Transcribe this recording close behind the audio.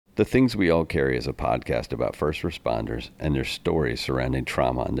The Things We All Carry is a podcast about first responders and their stories surrounding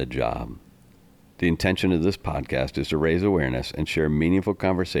trauma on the job. The intention of this podcast is to raise awareness and share meaningful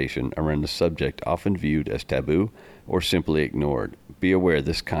conversation around a subject often viewed as taboo or simply ignored. Be aware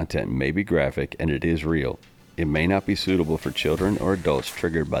this content may be graphic and it is real. It may not be suitable for children or adults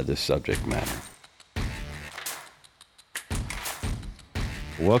triggered by this subject matter.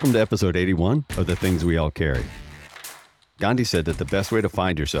 Welcome to episode 81 of The Things We All Carry. Gandhi said that the best way to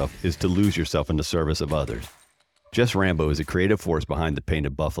find yourself is to lose yourself in the service of others. Jess Rambo is a creative force behind the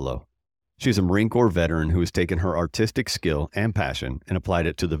Painted Buffalo. She's a Marine Corps veteran who has taken her artistic skill and passion and applied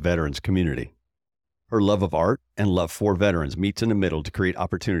it to the veterans community. Her love of art and love for veterans meets in the middle to create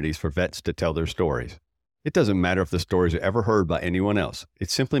opportunities for vets to tell their stories. It doesn't matter if the stories are ever heard by anyone else. It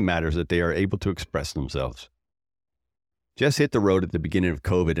simply matters that they are able to express themselves. Jess hit the road at the beginning of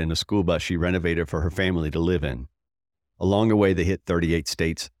COVID in a school bus she renovated for her family to live in. Along the way, they hit 38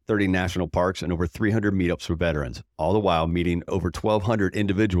 states, 30 national parks, and over 300 meetups for veterans, all the while meeting over 1,200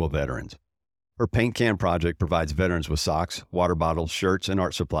 individual veterans. Her paint can project provides veterans with socks, water bottles, shirts, and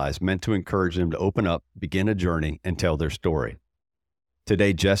art supplies meant to encourage them to open up, begin a journey, and tell their story.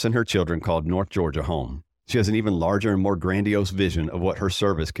 Today, Jess and her children called North Georgia home. She has an even larger and more grandiose vision of what her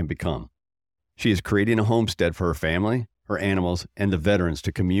service can become. She is creating a homestead for her family, her animals, and the veterans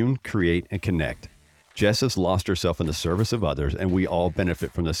to commune, create, and connect. Jess has lost herself in the service of others, and we all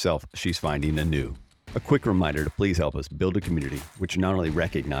benefit from the self she's finding anew. A quick reminder to please help us build a community which not only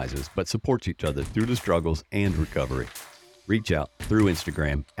recognizes but supports each other through the struggles and recovery. Reach out through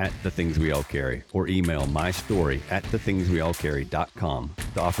Instagram at The Things We All Carry or email mystory@thethingsweallcarry.com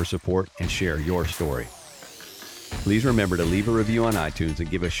to offer support and share your story. Please remember to leave a review on iTunes and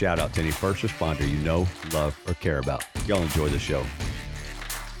give a shout out to any first responder you know, love, or care about. Y'all enjoy the show.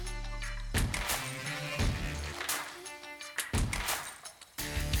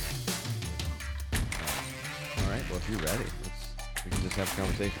 If you're ready, we can just have a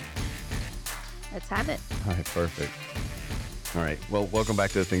conversation. Let's have it. All right, perfect. All right, well, welcome back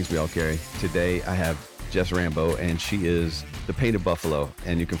to The Things We All Carry. Today I have Jess Rambo, and she is the Painted Buffalo,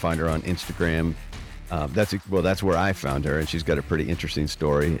 and you can find her on Instagram. That's where I found her, and she's got a pretty interesting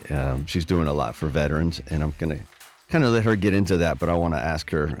story. She's doing a lot for veterans, and I'm going to kind of let her get into that, but I want to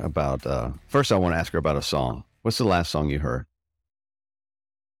ask her about, first I want to ask her about a song. What's the last song you heard?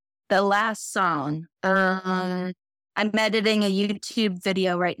 The last song, I'm editing a YouTube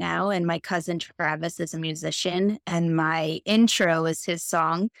video right now, and my cousin Travis is a musician, and my intro is his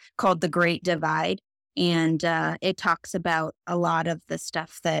song called The Great Divide. And it talks about a lot of the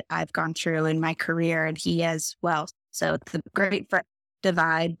stuff that I've gone through in my career, and he as well. So The Great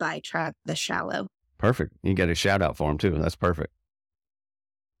Divide by Travis Shallow. Perfect. You got a shout out for him too. That's perfect.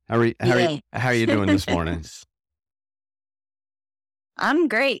 How are you doing this morning? I'm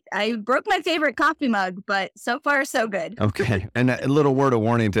great. I broke my favorite coffee mug, but so far so good. Okay. And a little word of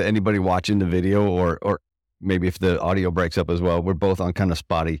warning to anybody watching the video, or maybe if the audio breaks up as well. We're both on kind of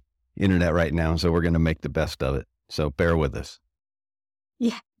spotty internet right now, so we're going to make the best of it. So bear with us.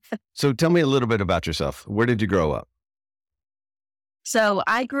 Yeah. So tell me a little bit about yourself. Where did you grow up? So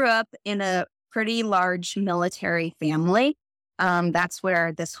I grew up in a pretty large military family. That's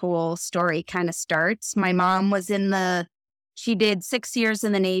where this whole story kind of starts. My mom was she did 6 years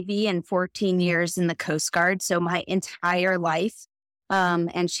in the Navy and 14 years in the Coast Guard. So my entire life.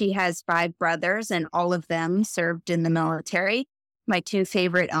 And she has 5 brothers, and all of them served in the military. My 2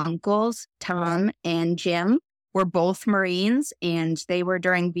 favorite uncles, Tom and Jim, were both Marines, and they were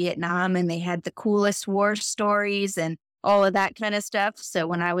during Vietnam, and they had the coolest war stories and all of that kind of stuff. So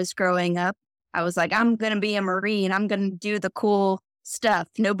when I was growing up, I was like, I'm going to be a Marine. I'm going to do the cool stuff.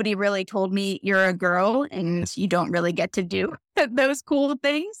 Nobody really told me you're a girl and you don't really get to do those cool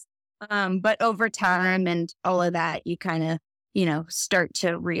things. But over time and all of that, you kind of, start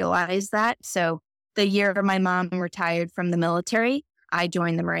to realize that. So the year my mom retired from the military, I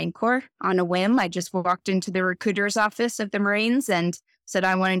joined the Marine Corps on a whim. I just walked into the recruiter's office of the Marines and said,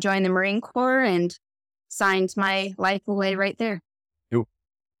 I want to join the Marine Corps, and signed my life away right there.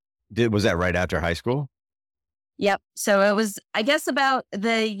 Was that right after high school? Yep. So it was, I guess, about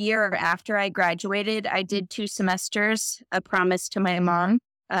the year after I graduated. I did 2 semesters, a promise to my mom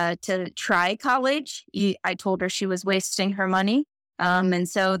to try college. I told her she was wasting her money. And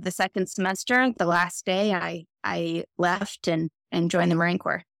so the second semester, the last day, I left and joined the Marine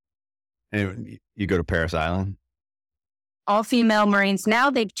Corps. And you go to Parris Island? All female Marines. Now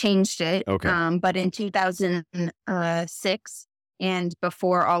they've changed it. Okay. But in 2006, and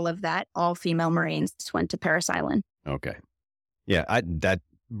before all of that, all female Marines went to Parris Island. Okay. Yeah, that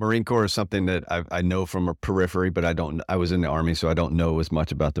Marine Corps is something that I know from a periphery, but I was in the Army, so I don't know as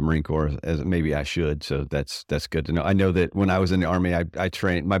much about the Marine Corps as maybe I should. So that's good to know. I know that when I was in the Army, I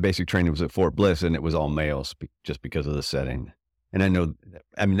trained, my basic training was at Fort Bliss, and it was all males just because of the setting. And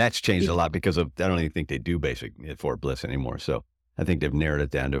I mean, that's changed a lot because of, I don't even think they do basic at Fort Bliss anymore. So I think they've narrowed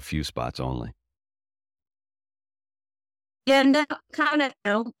it down to a few spots only. Yeah, and kind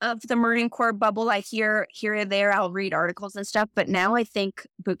of of the Marine Corps bubble. I hear here and there, I'll read articles and stuff, but now I think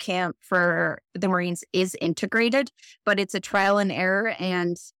boot camp for the Marines is integrated, but it's a trial and error.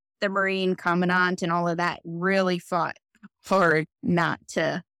 And the Marine Commandant and all of that really fought hard not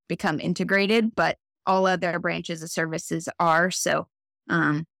to become integrated, but all other branches of services are. So,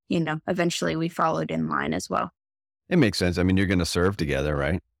 eventually we followed in line as well. It makes sense. I mean, you're going to serve together,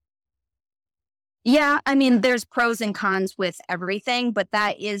 right? Yeah, I mean, there's pros and cons with everything, but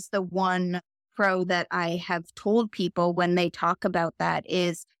that is the one pro that I have told people when they talk about that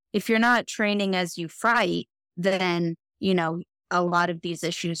is if you're not training as you fight, then, a lot of these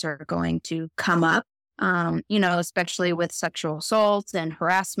issues are going to come up, especially with sexual assault and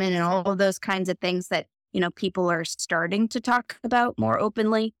harassment and all of those kinds of things that, people are starting to talk about more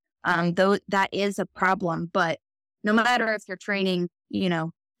openly. Though that is a problem, but no matter if you're training,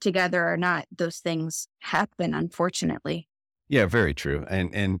 together or not, those things happen, unfortunately. Yeah, very true.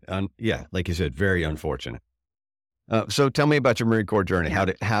 And yeah, like you said, very unfortunate. So tell me about your Marine Corps journey.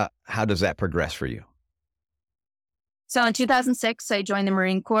 Yeah. How does that progress for you? So in 2006, I joined the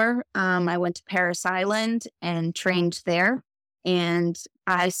Marine Corps. I went to Paris Island and trained there. And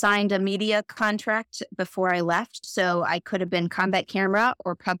I signed a media contract before I left. So I could have been combat camera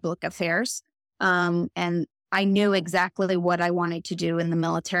or public affairs. And I knew exactly what I wanted to do in the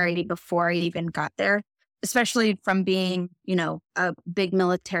military before I even got there, especially from being, a big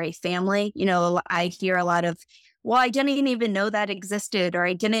military family. I hear a lot of, well, I didn't even know that existed, or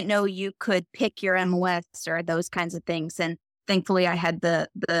I didn't know you could pick your MOS or those kinds of things. And thankfully I had the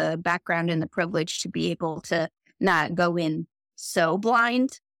background and the privilege to be able to not go in so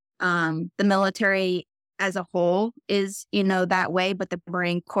blind. The military as a whole is, that way, but the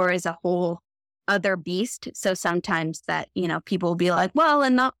Marine Corps as a whole other beast. So sometimes that, people will be like, well,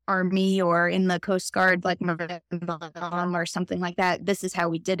 in the Army or in the Coast Guard, like my mom or something like that, this is how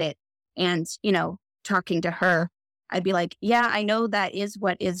we did it. And, talking to her, I'd be like, yeah, I know that is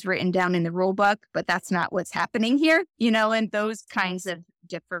what is written down in the rule book, but that's not what's happening here, and those kinds of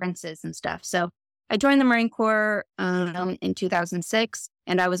differences and stuff. So I joined the Marine Corps in 2006,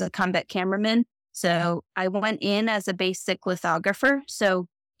 and I was a combat cameraman. So I went in as a basic lithographer. So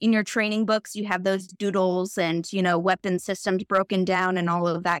in your training books, you have those doodles and, weapon systems broken down and all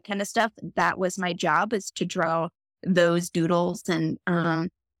of that kind of stuff. That was my job, is to draw those doodles and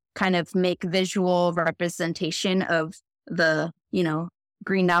kind of make visual representation of the,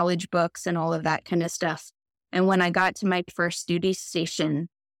 green knowledge books and all of that kind of stuff. And when I got to my first duty station,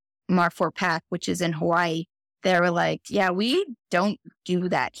 Marfort Pac, which is in Hawaii, they were like, yeah, we don't do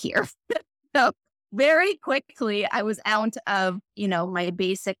that here. So very quickly, I was out of, my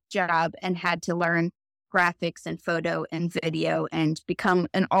basic job and had to learn graphics and photo and video and become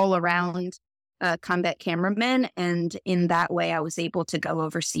an all-around combat cameraman. And in that way, I was able to go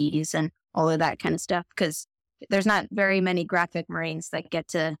overseas and all of that kind of stuff, because there's not very many graphic Marines that get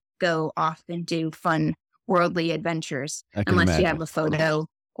to go off and do fun worldly adventures unless you have a photo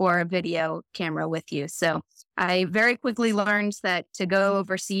or a video camera with you. So I very quickly learned that to go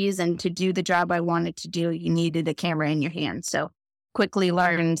overseas and to do the job I wanted to do, you needed a camera in your hand. So quickly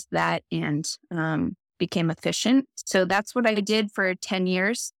learned that and became efficient. So that's what I did for 10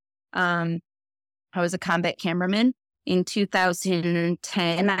 years. I was a combat cameraman. In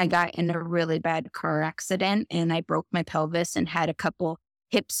 2010, I got in a really bad car accident and I broke my pelvis and had a couple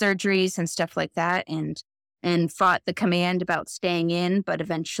hip surgeries and stuff like that. And fought the command about staying in, but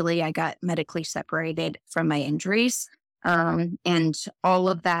eventually I got medically separated from my injuries. And all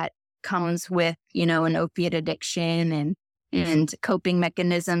of that comes with, an opiate addiction and coping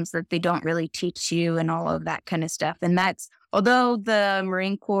mechanisms that they don't really teach you and all of that kind of stuff. And that's, although the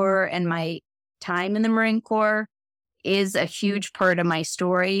Marine Corps and my time in the Marine Corps is a huge part of my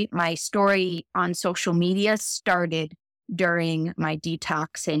story on social media started during my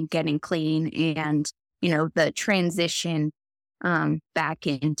detox and getting clean and the transition back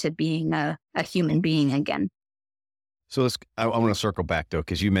into being a human being again. So I want to circle back though,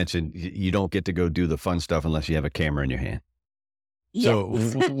 because you mentioned you don't get to go do the fun stuff unless you have a camera in your hand. Yes. So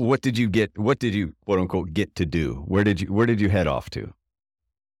what did you quote unquote get to do? Where did you head off to?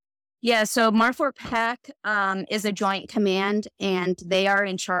 Yeah, so Marfort Pac is a joint command, and they are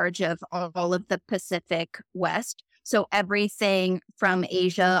in charge of all of the Pacific West. So everything from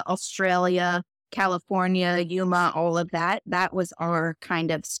Asia, Australia, California, Yuma, all of that, that was our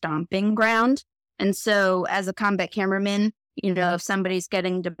kind of stomping ground. And so as a combat cameraman, if somebody's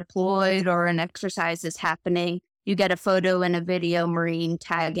getting deployed or an exercise is happening, you get a photo and a video Marine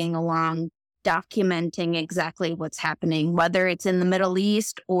tagging along, documenting exactly what's happening, whether it's in the Middle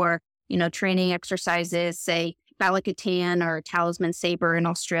East or, training exercises, say Balikatan or Talisman Sabre in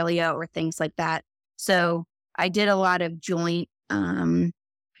Australia or things like that. So I did a lot of joint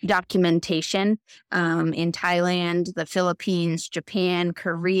documentation in Thailand, the Philippines, Japan,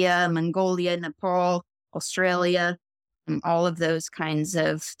 Korea, Mongolia, Nepal, Australia, all of those kinds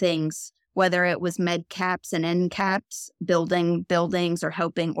of things, whether it was med caps and end caps, building buildings or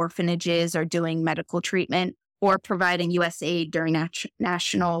helping orphanages or doing medical treatment or providing U.S. aid during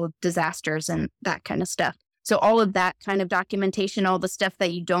national disasters and that kind of stuff. So all of that kind of documentation, all the stuff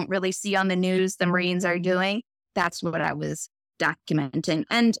that you don't really see on the news, the Marines are doing, that's what I was documenting.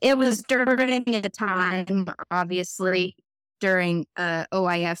 And it was during a time, obviously, during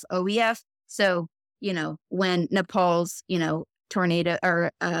OIF, OEF. So, when Nepal's, tornado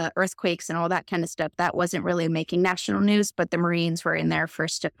or earthquakes and all that kind of stuff, that wasn't really making national news, but the Marines were in there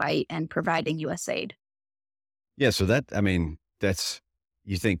first to fight and providing U.S. aid. Yeah. So that's,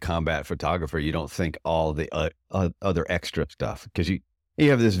 you think combat photographer, you don't think all the other extra stuff, because you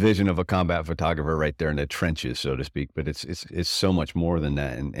have this vision of a combat photographer right there in the trenches, so to speak, but it's so much more than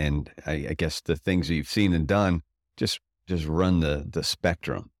that. And I guess the things you've seen and done just run the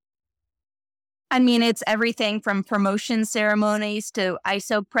spectrum. I mean, it's everything from promotion ceremonies to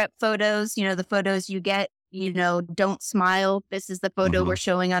ISO prep photos, the photos you get, don't smile. This is the photo we're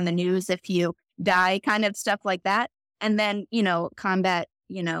showing on the news if you die, kind of stuff like that. And then, combat,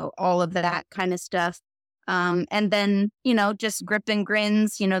 all of that kind of stuff. And then, just grip and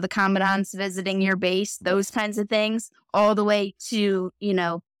grins, the commandants visiting your base, those kinds of things, all the way to,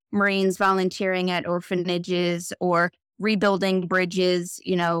 Marines volunteering at orphanages or rebuilding bridges,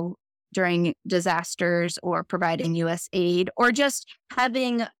 during disasters or providing U.S. aid or just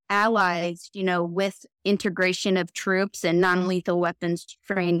having allies, with integration of troops and non-lethal weapons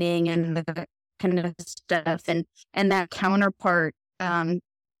training and the kind of stuff. And that counterpart,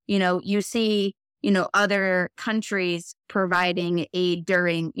 you see, other countries providing aid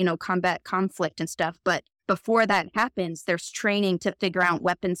during, combat conflict and stuff. But before that happens, there's training to figure out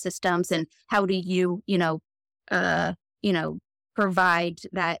weapon systems and how do you, provide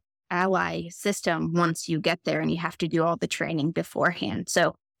that ally system once you get there, and you have to do all the training beforehand.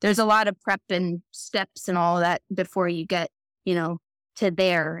 So there's a lot of prep and steps and all of that before you get, to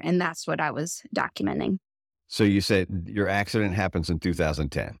there. And that's what I was documenting. So you said your accident happens in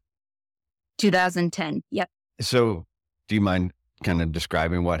 2010. 2010. Yep. So do you mind kind of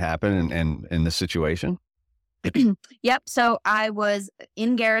describing what happened and the situation? Yep. So I was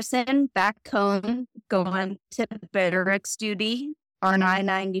in garrison back home going to barracks duty on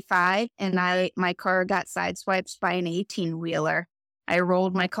I-95, and my car got sideswiped by an 18-wheeler. I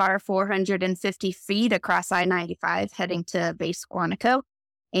rolled my car 450 feet across I-95 heading to base Quantico.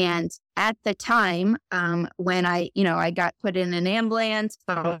 And at the time, when I got put in an ambulance,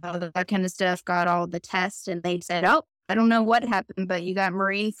 all that kind of stuff, got all the tests, and they said, "Oh, I don't know what happened, but you got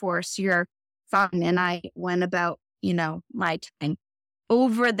Marine Force, you're fine." And I went about, my time.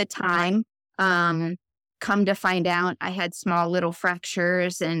 Over the time, come to find out, I had small little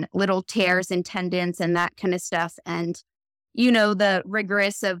fractures and little tears in tendons and that kind of stuff. And, the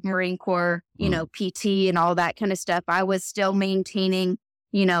rigorous of Marine Corps, PT and all that kind of stuff, I was still maintaining,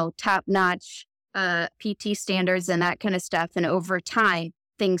 top-notch PT standards and that kind of stuff. And over time,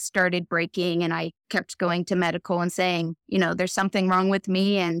 things started breaking, and I kept going to medical and saying, there's something wrong with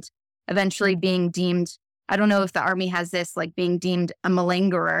me, and eventually being deemed, I don't know if the Army has this, like being deemed a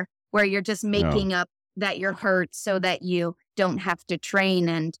malingerer, where you're just making up that you're hurt so that you don't have to train.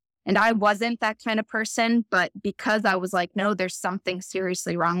 And I wasn't that kind of person, but because I was like, no, there's something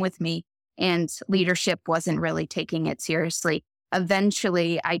seriously wrong with me, and leadership wasn't really taking it seriously.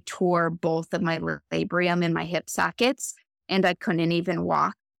 Eventually, I tore both of my labrium and my hip sockets, and I couldn't even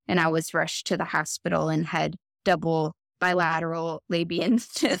walk. And I was rushed to the hospital and had double bilateral labial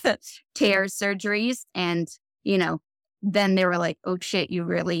tear surgeries. And, then they were like, "Oh shit, you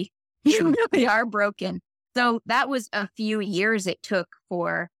really are broken." So that was a few years it took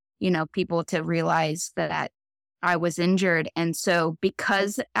for, people to realize that I was injured. And so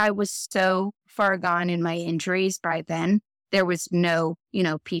because I was so far gone in my injuries by then, there was no,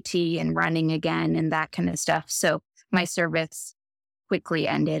 PT and running again and that kind of stuff. So my service quickly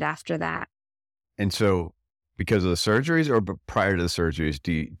ended after that. And so because of the surgeries or prior to the surgeries,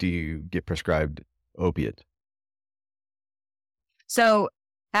 do you get prescribed opiate? So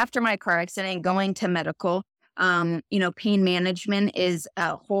after my car accident, going to medical, pain management is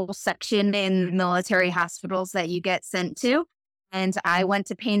a whole section in military hospitals that you get sent to. And I went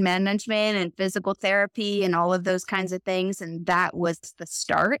to pain management and physical therapy and all of those kinds of things. And that was the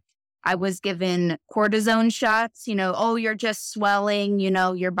start. I was given cortisone shots, oh, you're just swelling,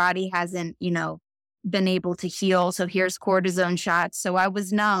 your body hasn't, been able to heal. So here's cortisone shots. So I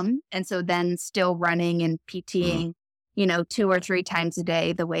was numb. And so then still running and PTing, 2 or 3 times a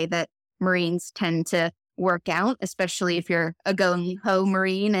day, the way that Marines tend to work out, especially if you're a gung-ho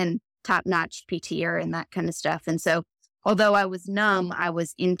Marine and top-notch PTer and that kind of stuff. And so although I was numb, I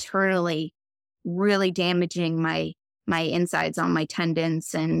was internally really damaging my insides on my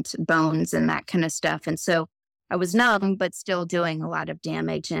tendons and bones and that kind of stuff. And so I was numb, but still doing a lot of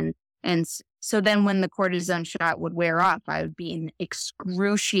damage. And so then when the cortisone shot would wear off, I would be in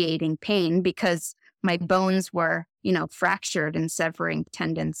excruciating pain because my bones were, fractured and severing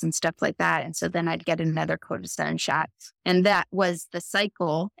tendons and stuff like that. And so then I'd get another cortisone shot. And that was the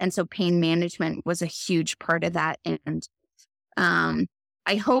cycle. And so pain management was a huge part of that. And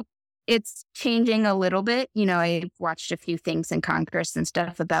I hope it's changing a little bit. I've watched a few things in Congress and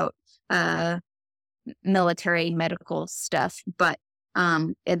stuff about military medical stuff. But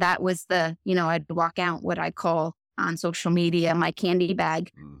that was I'd walk out what I call on social media, my candy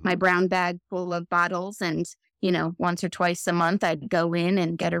bag, my brown bag full of bottles. And, once or twice a month, I'd go in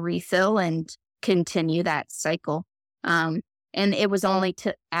and get a refill and continue that cycle. And it was only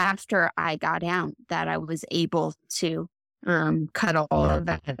after I got out that I was able to cut all of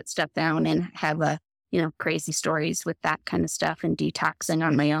that stuff down and have crazy stories with that kind of stuff and detoxing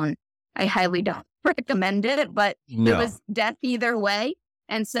on my own. I highly don't recommend it, but It was death either way.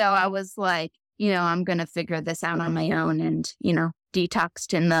 And so I was like, I'm going to figure this out on my own and,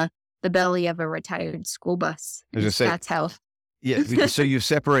 detoxed in the belly of a retired school bus. That's how. Yeah. So you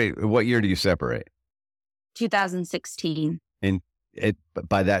separate, what year do you separate? 2016. And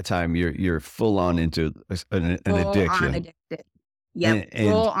by that time, you're full on into an addiction. On addicted. Yep. And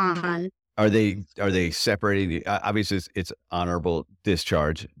full on. Are they separating? Obviously, it's honorable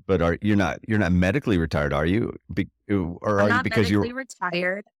discharge, but you're not medically retired, are you? Or are you because you're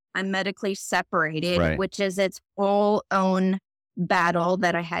retired? I'm medically separated, right, which is its whole own battle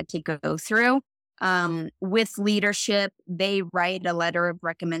that I had to go through. With leadership, they write a letter of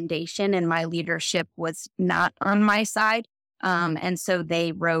recommendation, and my leadership was not on my side. And so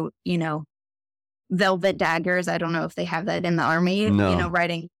they wrote, velvet daggers. I don't know if they have that in the Army. No.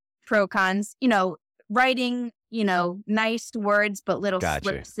 Writing pro cons. Writing nice words, but little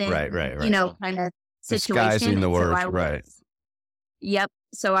slips in. Right. Kind of situation. Disguising the words. Right. Yep.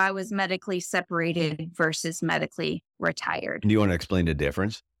 So I was medically separated versus medically retired. Do you want to explain the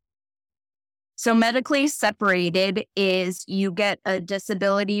difference? So medically separated is you get a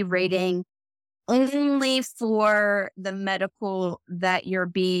disability rating only for the medical that you're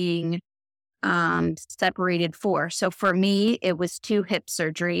being separated for. So for me, it was 2 hip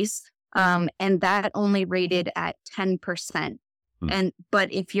surgeries, and that only rated at 10%.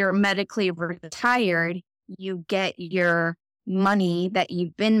 But if you're medically retired, you get your money that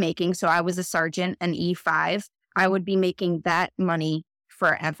you've been making. So I was a sergeant, an E5. I would be making that money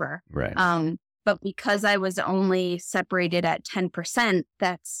forever. Right. But because I was only separated at 10%,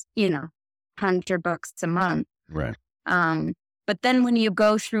 that's, $100 a month. Right. But then when you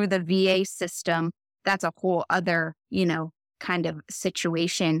go through the VA system, that's a whole other, kind of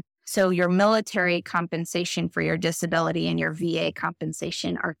situation. So your military compensation for your disability and your VA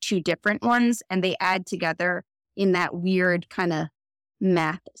compensation are 2 different ones, and they add together in that weird kind of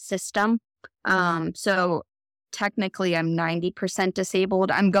math system. So technically I'm 90%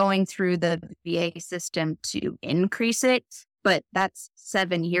 disabled. I'm going through the VA system to increase it, but that's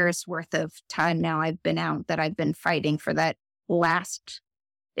 7 years worth of time now I've been out that I've been fighting for that last.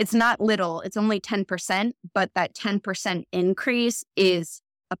 It's not little, it's only 10%, but that 10% increase is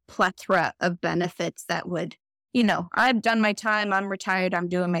a plethora of benefits that would, I've done my time, I'm retired, I'm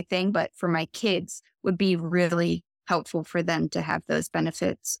doing my thing, but for my kids would be really helpful for them to have those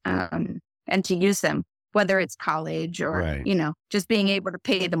benefits and to use them, whether it's college or, right, just being able to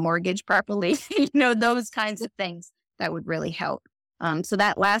pay the mortgage properly, those kinds of things that would really help. So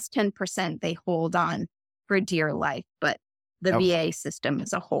that last 10%, they hold on for dear life, but the VA system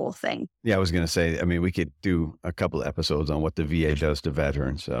is a whole thing. Yeah, I was going to say, we could do a couple of episodes on what the VA does to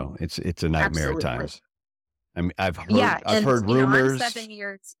veterans. So it's a nightmare Absolutely. at times. I've heard rumors. I'm 7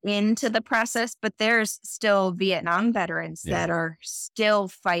 years into the process, but there's still Vietnam veterans that are still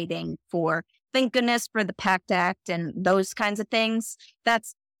fighting for, thank goodness for the PACT Act and those kinds of things.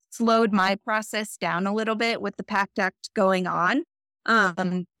 That's slowed my process down a little bit with the PACT Act going on.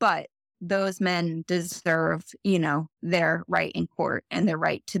 But those men deserve, their right in court and their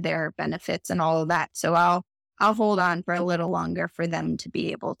right to their benefits and all of that. So I'll hold on for a little longer for them to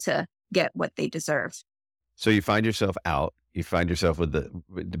be able to get what they deserve. So you find yourself out. You find yourself with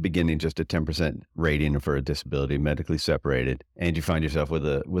the beginning just a 10% rating for a disability, medically separated, and you find yourself with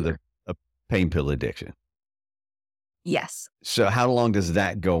a pain pill addiction. Yes. So how long does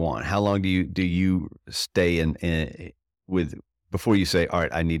that go on? How long do you stay in with before you say, all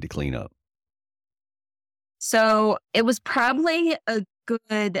right, I need to clean up? So it was probably a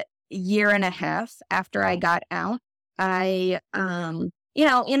good year and a half after I got out. I,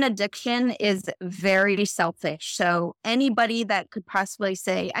 in addiction is very selfish. So anybody that could possibly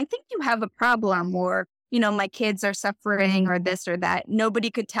say, I think you have a problem, or, my kids are suffering or this or that,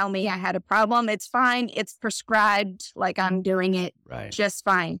 nobody could tell me I had a problem. It's fine. It's prescribed. Like I'm doing it just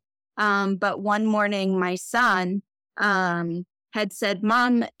fine. But one morning my son, had said,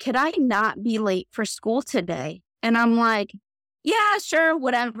 Mom, could I not be late for school today? And I'm like, yeah, sure,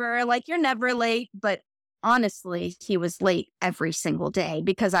 whatever. Like, you're never late. But honestly, he was late every single day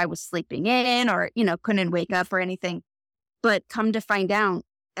because I was sleeping in or, couldn't wake up or anything. But come to find out,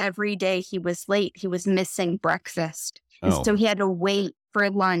 every day he was late, he was missing breakfast. And so he had to wait for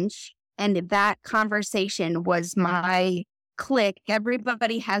lunch. And that conversation was my click.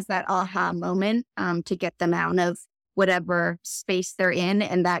 Everybody has that aha moment to get them out of whatever space they're in.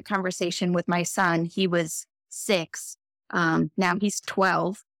 And that conversation with my son, he was 6. Now he's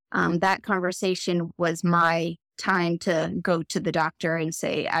 12. That conversation was my time to go to the doctor and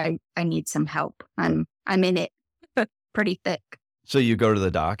say, I need some help. I'm in it pretty thick. So you go to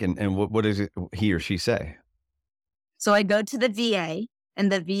the doc and what does he or she say? So I go to the VA,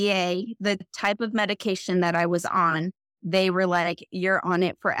 and the VA, the type of medication that I was on, they were like, you're on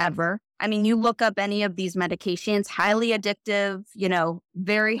it forever. I mean, you look up any of these medications, highly addictive,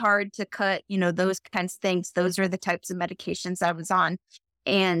 very hard to cut, those kinds of things. Those are the types of medications I was on.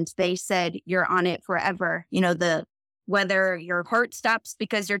 And they said, you're on it forever. Whether your heart stops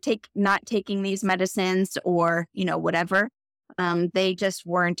because you're not taking these medicines or, whatever, they just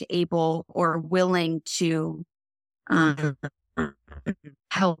weren't able or willing to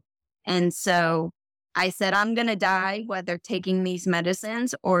help. And so I said, I'm going to die, whether taking these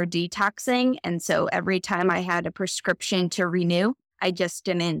medicines or detoxing. And so every time I had a prescription to renew, I just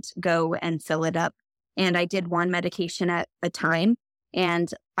didn't go and fill it up. And I did one medication at a time. And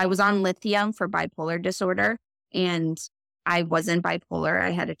I was on lithium for bipolar disorder. And I wasn't bipolar.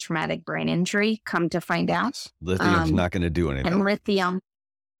 I had a traumatic brain injury, come to find out. Lithium's not going to do anything. And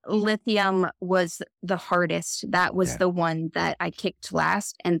lithium was the hardest. That was the one that I kicked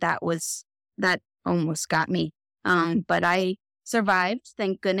last. And that almost got me. But I survived,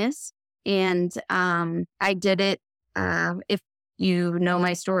 thank goodness. And I did it. If you know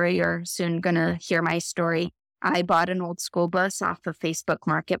my story or soon going to hear my story, I bought an old school bus off of Facebook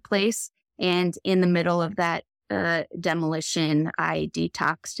Marketplace. And in the middle of that demolition, I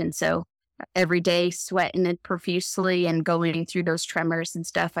detoxed. And so every day sweating it profusely and going through those tremors and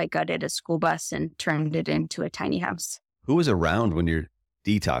stuff, I gutted a school bus and turned it into a tiny house. Who was around when you're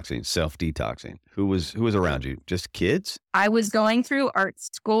detoxing, self-detoxing? Who was around you? Just kids? I was going through art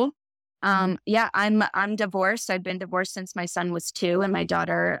school. I'm divorced. I've been divorced since my son was 2 and my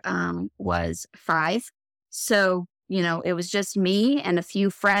daughter was 5. So, it was just me and a few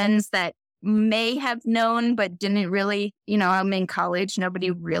friends that may have known, but didn't really, I'm in college.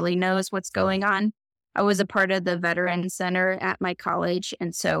 Nobody really knows what's going on. I was a part of the veteran center at my college.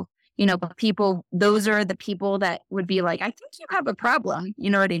 And so, those are the people that would be like, I think you have a problem. You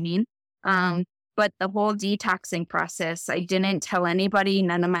know what I mean? But the whole detoxing process, I didn't tell anybody.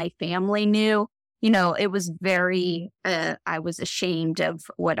 None of my family knew. It was very, I was ashamed of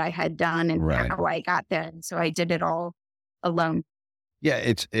what I had done and how I got there. And so I did it all alone.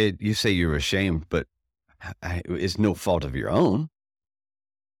 Yeah, you say you're ashamed, but it's no fault of your own.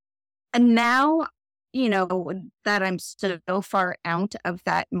 And now, that I'm so far out of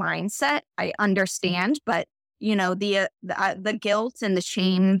that mindset, I understand. But, the guilt and the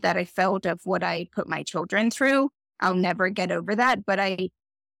shame that I felt of what I put my children through, I'll never get over that. But I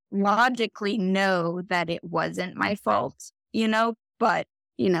logically know that it wasn't my fault, but,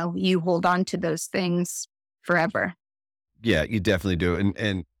 you hold on to those things forever. Yeah, you definitely do.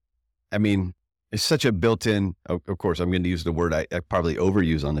 And I mean, it's such a built-in, of course, I'm going to use the word I probably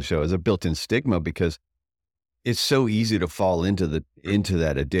overuse on the show, as a built-in stigma, because it's so easy to fall into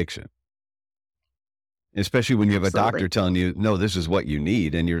that addiction. Especially when you have a doctor telling you, no, this is what you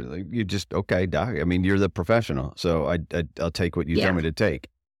need. And you're just, okay, doc. I mean, you're the professional. So I'll take what you tell me to take.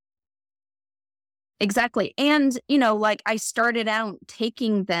 Exactly. And, you know, like I started out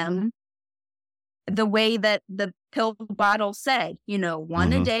taking them the way that the pill bottle said, you know,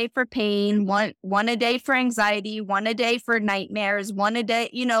 one a Mm-hmm. day for pain, one a day for anxiety, one a day for nightmares, one a day,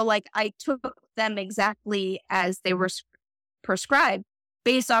 you know, like I took them exactly as they were prescribed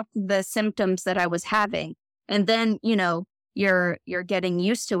based off the symptoms that I was having. And then, you know, you're getting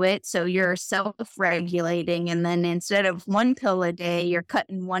used to it. So you're self-regulating. And then instead of one pill a day, you're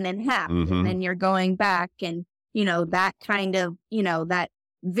cutting one in half. And Mm-hmm. then you're going back and, you know, that kind of, you know, that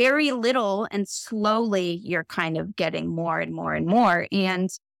very little and slowly you're kind of getting more and more and more. And,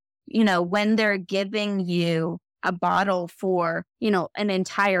 you know, when they're giving you a bottle for, you know, an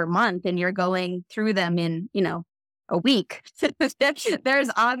entire month and you're going through them in, you know, a week, there's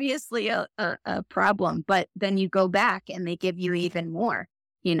obviously a problem, but then you go back and they give you even more,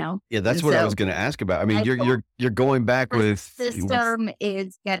 you know? Yeah, that's And what I was so going to ask about. I mean, I hope you're going back the with system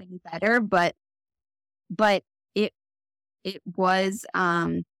is getting better, but it, it was,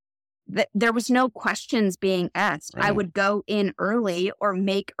 there was no questions being asked. I right. would go in early or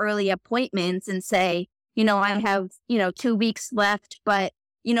make early appointments and say, you know, I have, you know, 2 weeks left, but,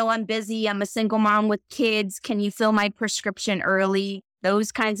 you know, I'm busy. I'm a single mom with kids. Can you fill my prescription early?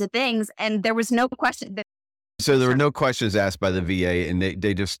 Those kinds of things. And there was no question. So there were no questions asked by the VA, and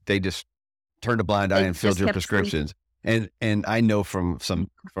they just turned a blind eye They and filled just your kept sleeping. prescriptions. And I know from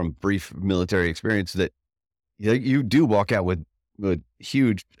brief military experience that you do walk out with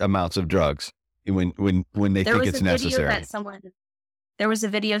huge amounts of drugs when they There think was a it's video necessary. there was a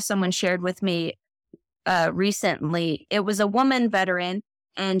video someone shared with me recently. It was a woman veteran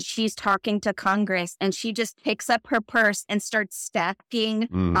and she's talking to Congress and she just picks up her purse and starts stacking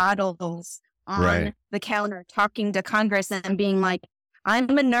Mm, bottles right. on the counter, talking to Congress and being like,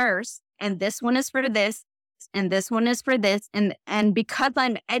 I'm a nurse and this one is for this and this one is for this. And because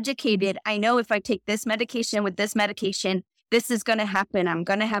I'm educated, I know if I take this medication with this medication, this is going to happen. I'm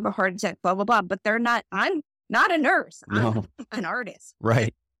going to have a heart attack, blah, blah, blah. But I'm not a nurse. I'm No. an artist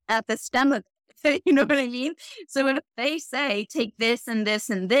Right. at the stem of it. You know what I mean? So if they say take this and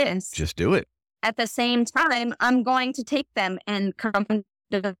this and this, Just do it. at the same time, I'm going to take them and come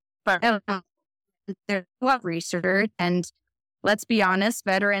to there's a lot of research. And let's be honest,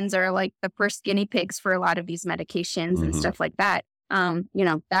 veterans are like the first guinea pigs for a lot of these medications and Hmm. stuff like that. You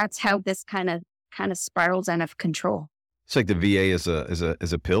know, that's how this kind of spirals out of control. It's like the VA is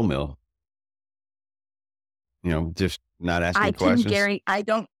a pill mill. You know, just not asking questions.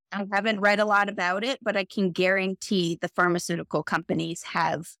 I haven't read a lot about it, but I can guarantee the pharmaceutical companies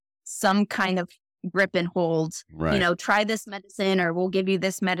have some kind of grip and hold, you Right. know, try this medicine or we'll give you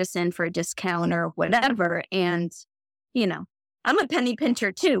this medicine for a discount or whatever. And, you know, I'm a penny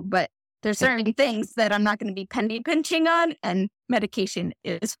pincher too, but there's certain things that I'm not going to be penny pinching on, and medication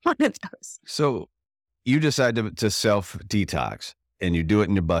is one of those. So you decide to self detox, and you do it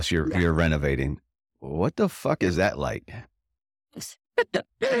in your bus. You're renovating. What the fuck is that like?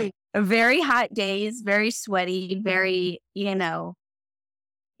 Very hot days, very sweaty, very, you know,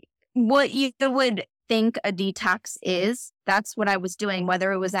 what you would think a detox is. That's what I was doing,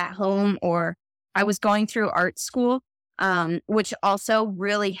 whether it was at home or I was going through art school, which also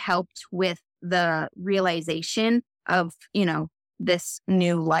really helped with the realization of, you know, this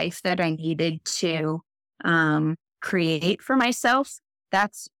new life that I needed to create for myself.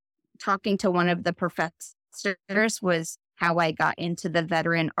 That's talking to one of the professors was how I got into the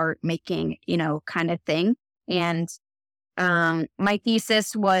veteran art making, you know, kind of thing. And my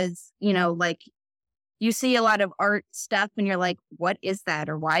thesis was, you know, like you see a lot of art stuff and you're like, what is that?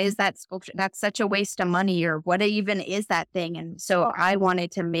 Or why is that sculpture? That's such a waste of money, or what even is that thing? And so I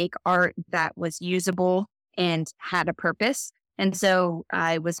wanted to make art that was usable and had a purpose. And so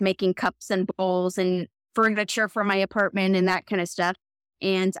I was making cups and bowls and furniture for my apartment and that kind of stuff.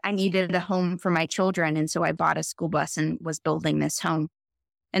 And I needed a home for my children. And so I bought a school bus and was building this home.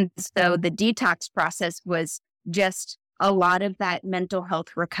 And so the detox process was just a lot of that mental health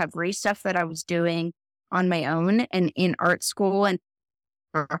recovery stuff that I was doing on my own and in art school and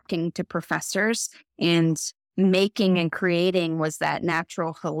talking to professors, and making and creating was that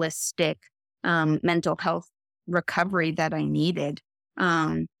natural, holistic mental health recovery that I needed.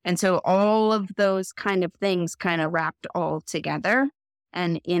 And so all of those kind of things kind of wrapped all together.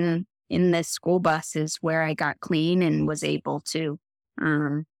 And in this school bus is where I got clean and was able to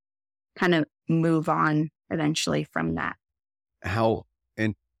kind of move on eventually from that. How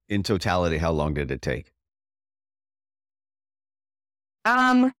in totality, how long did it take?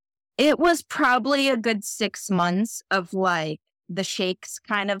 It was probably a good 6 months of like the shakes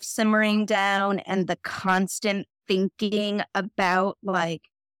kind of simmering down and the constant thinking about like,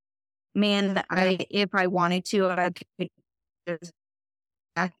 man, if I wanted to, I could just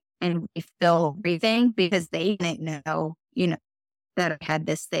back and refill everything because they didn't know, that I had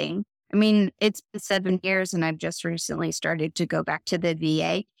this thing. I mean, it's been 7 years and I've just recently started to go back to the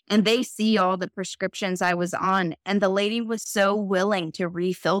VA and they see all the prescriptions I was on. And the lady was so willing to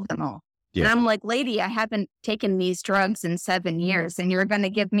refill them all. Yeah. And I'm like, lady, I haven't taken these drugs in 7 years and you're going to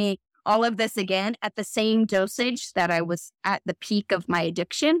give me all of this again at the same dosage that I was at the peak of my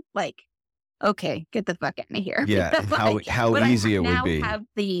addiction. Like, okay, get the fuck out of here. Yeah. Like, how easy it would be. Have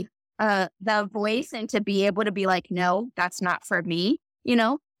the voice and to be able to be like, no, that's not for me,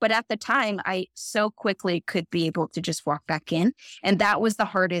 But at the time, I so quickly could be able to just walk back in. And that was the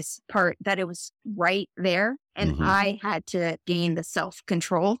hardest part, that it was right there. And I had to gain the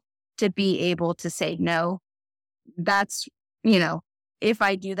self-control to be able to say, no, that's, if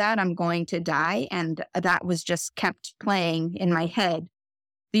I do that, I'm going to die. And that was just kept playing in my head.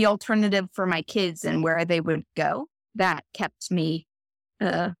 The alternative for my kids and where they would go, that kept me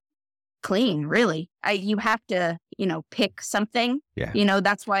clean, really. You have to, pick something. Yeah.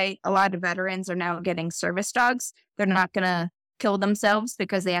 That's why a lot of veterans are now getting service dogs. They're not going to kill themselves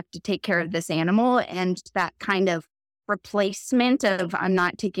because they have to take care of this animal. And that kind of replacement of I'm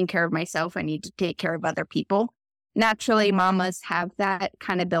not taking care of myself, I need to take care of other people. Naturally, mamas have that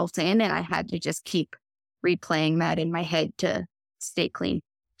kind of built in, and I had to just keep replaying that in my head to stay clean.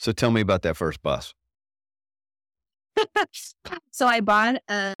 So tell me about that first bus. So I bought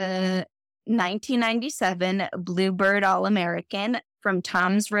a 1997 Bluebird All-American from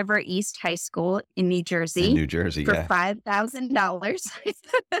Toms River East High School in New Jersey. In New Jersey, for yeah.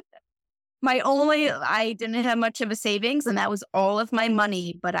 $5,000. I didn't have much of a savings, and that was all of my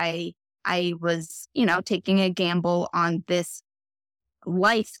money. But I was, taking a gamble on this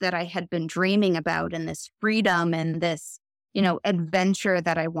life that I had been dreaming about, and this freedom and this, adventure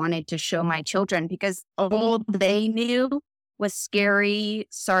that I wanted to show my children, because all they knew was scary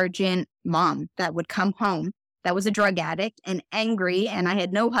Sergeant mom that would come home that was a drug addict and angry, and I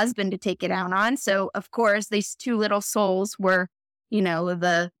had no husband to take it out on. So of course, these two little souls were,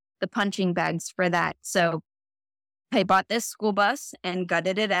 the punching bags for that. So I bought this school bus and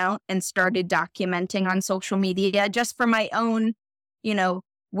gutted it out and started documenting on social media just for my own,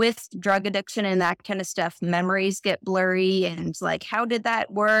 with drug addiction and that kind of stuff. Memories get blurry and like, how did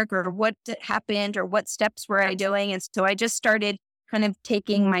that work, or what happened, or what steps were I doing? And so I just started kind of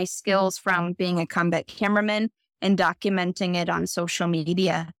taking my skills from being a combat cameraman and documenting it on social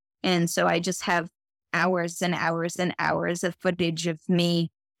media. And so I just have hours and hours and hours of footage of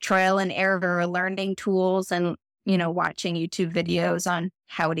me trial and error, learning tools, and, watching YouTube videos on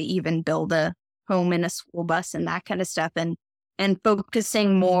how to even build a home in a school bus and that kind of stuff. And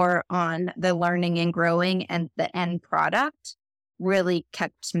focusing more on the learning and growing, and the end product really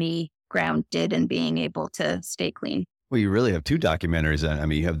kept me grounded and being able to stay clean. Well, you really have two documentaries. I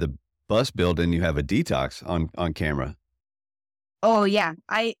mean, you have the bus build and you have a detox on camera. Oh yeah.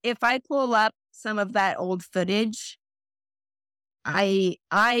 If I pull up some of that old footage, I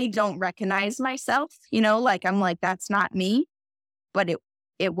don't recognize myself, I'm like, that's not me, but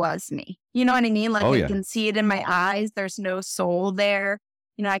it was me. You know what I mean? Like, I can see it in my eyes. There's no soul there.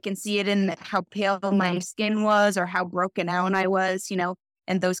 I can see it in how pale my skin was or how broken out I was,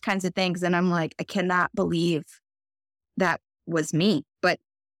 and those kinds of things. And I'm like, I cannot believe that was me, but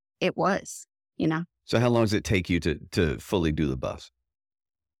it was, So how long does it take you to fully do the bus?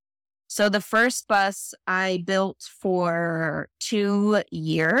 So the first bus I built for 2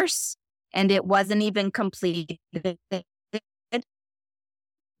 years, and it wasn't even completed.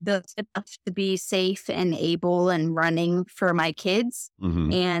 Built it up to be safe and able and running for my kids.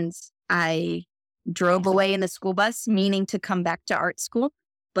 Mm-hmm. And I drove away in the school bus, meaning to come back to art school.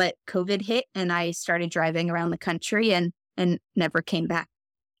 But COVID hit and I started driving around the country and never came back.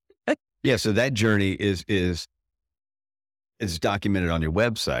 Yeah. So that journey is documented on your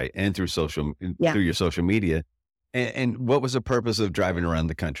website and through through your social media. And what was the purpose of driving around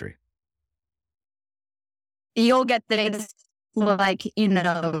the country? You'll get this like,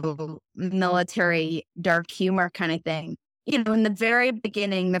 military dark humor kind of thing. In the very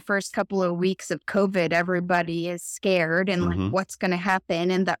beginning, the first couple of weeks of COVID, everybody is scared and like, what's going to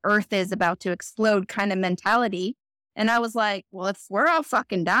happen? And the earth is about to explode kind of mentality. And I was like, well, if we're all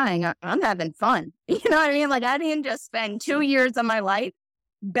fucking dying, I'm having fun. You know what I mean? Like, I didn't just spend 2 years of my life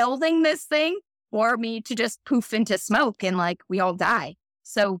building this thing for me to just poof into smoke and like, we all die.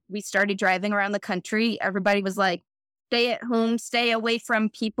 So we started driving around the country. Everybody was like, stay at home, stay away from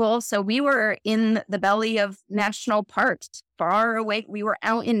people. So we were in the belly of national parks, far away. We were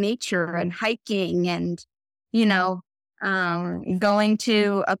out in nature and hiking and, going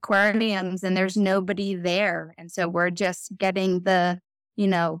to aquariums and there's nobody there. And so we're just getting you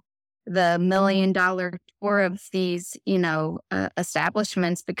know, the $1 million tour of these,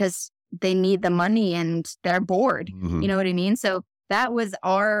 establishments because they need the money and they're bored. Mm-hmm. You know what I mean? So that was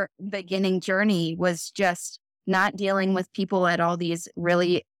our beginning journey, was just not dealing with people at all these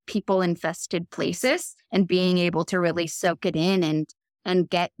really people infested places and being able to really soak it in and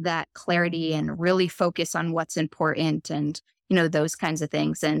get that clarity and really focus on what's important and, those kinds of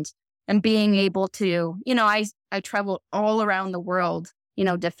things. And being able to, I traveled all around the world,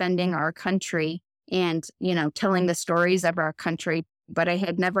 defending our country and, telling the stories of our country, but I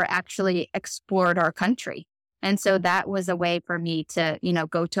had never actually explored our country. And so that was a way for me to,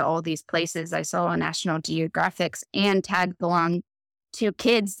 go to all these places I saw on National Geographics and tag along to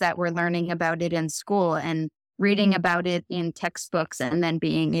kids that were learning about it in school and reading about it in textbooks, and then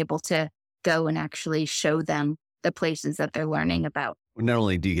being able to go and actually show them the places that they're learning about. Well, not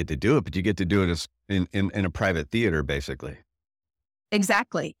only do you get to do it, but you get to do it as in a private theater, basically.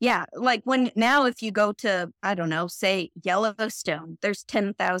 Exactly. Yeah. Like now, if you go to, I don't know, say Yellowstone, there's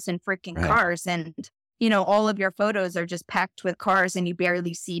 10,000 freaking cars, and, all of your photos are just packed with cars and you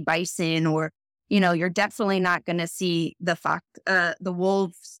barely see bison, or, you're definitely not going to see the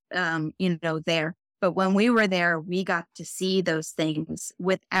wolves, there. But when we were there, we got to see those things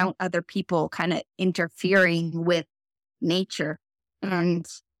without other people kind of interfering with nature. And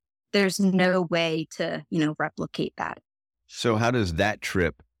there's no way to, replicate that. So how does that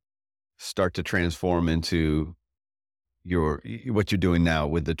trip start to transform into what you're doing now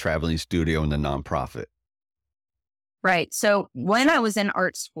with the traveling studio and the nonprofit? Right. So when I was in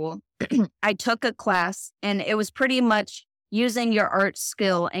art school, I took a class, and it was pretty much using your art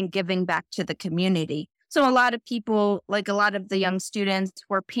skill and giving back to the community. So a lot of people, like a lot of the young students,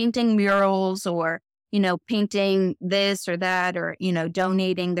 were painting murals or, painting this or that, or,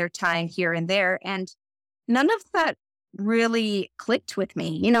 donating their time here and there. And none of that really clicked with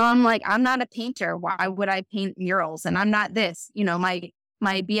me. I'm like, I'm not a painter. Why would I paint murals? And I'm not this.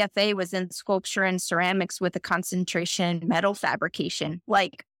 My BFA was in sculpture and ceramics with a concentration in metal fabrication.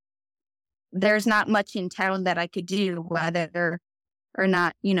 Like, there's not much in town that I could do, whether or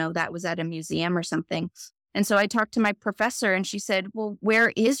not, that was at a museum or something. And so I talked to my professor, and she said, well,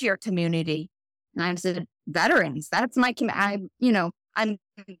 where is your community? And I said, veterans. That's my community. I'm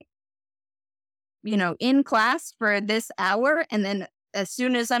in class for this hour. And then as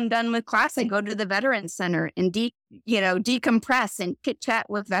soon as I'm done with class, I go to the Veterans Center and decompress and chit chat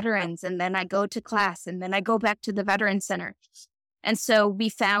with veterans. And then I go to class, and then I go back to the Veterans Center. And so we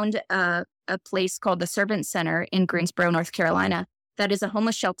found a place called the Servant Center in Greensboro, North Carolina, that is a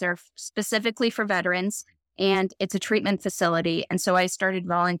homeless shelter specifically for veterans. And it's a treatment facility. And so I started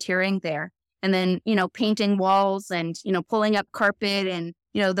volunteering there, and then, painting walls and, pulling up carpet and,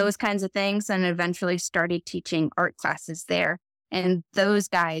 those kinds of things. And eventually started teaching art classes there. And those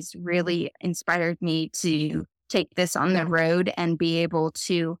guys really inspired me to take this on the road and be able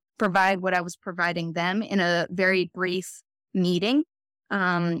to provide what I was providing them in a very brief meeting,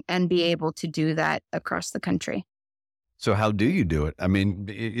 and be able to do that across the country. So how do you do it? I mean,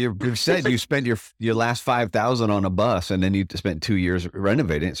 you've said you spent your last $5,000 on a bus, and then you spent 2 years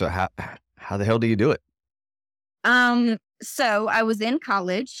renovating it. So how the hell do you do it? So I was in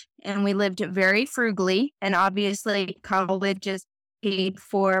college, and we lived very frugally, and obviously college is paid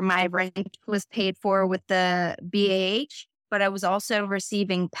for. My rent was paid for with the BAH, but I was also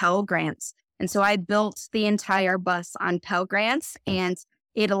receiving Pell Grants. And so I built the entire bus on Pell Grants and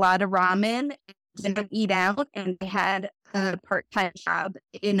ate a lot of ramen, didn't eat out, and I had a part-time job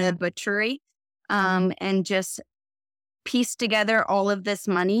in a butchery, and just pieced together all of this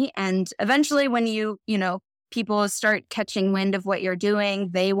money. And eventually when people start catching wind of what you're doing,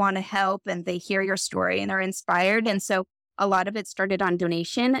 they want to help, and they hear your story and are inspired. And so a lot of it started on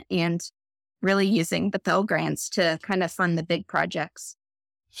donation and really using the Pell Grants to kind of fund the big projects.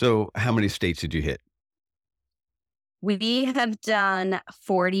 So how many states did you hit? We have done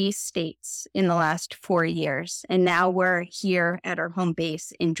 40 states in the last 4 years. And now we're here at our home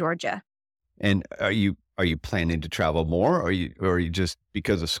base in Georgia. And are you planning to travel more, or are you just,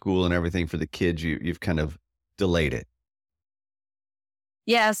 because of school and everything for the kids, you've kind of delayed it?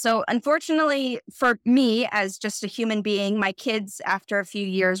 Yeah. So unfortunately for me, as just a human being, my kids after a few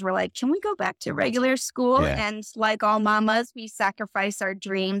years were like, can we go back to regular school? Yeah. And like all mamas, we sacrifice our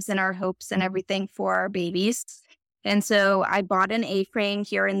dreams and our hopes and everything for our babies. And so I bought an A-frame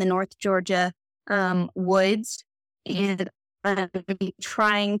here in the North Georgia woods, and I'm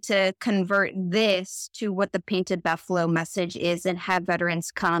trying to convert this to what the Painted Buffalo message is and have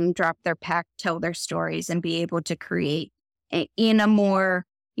veterans come, drop their pack, tell their stories, and be able to create in a more,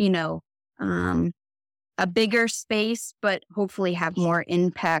 a bigger space, but hopefully have more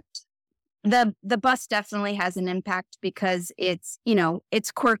impact. The bus definitely has an impact because it's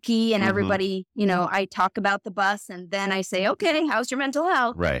quirky and everybody, I talk about the bus and then I say, okay, how's your mental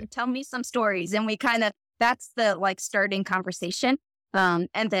health? Right. Tell me some stories. And we that's the starting conversation.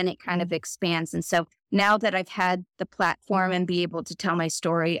 And then it kind of expands. And so now that I've had the platform and be able to tell my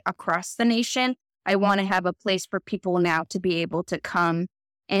story across the nation, I want to have a place for people now to be able to come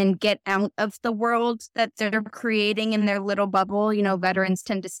and get out of the world that they're creating in their little bubble. Veterans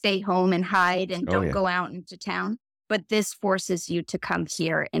tend to stay home and hide and don't go out into town. But this forces you to come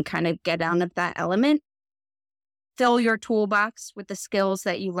here and kind of get out of that element, fill your toolbox with the skills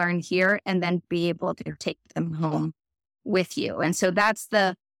that you learn here, and then be able to take them home with you. And so that's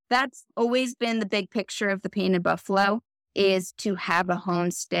always been the big picture of the Painted Buffalo, is to have a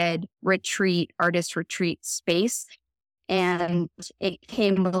homestead retreat, artist retreat space. And it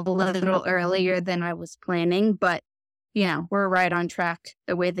came a little earlier than I was planning, but we're right on track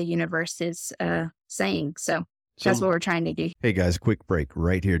the way the universe is saying. So that's what we're trying to do. Hey guys, quick break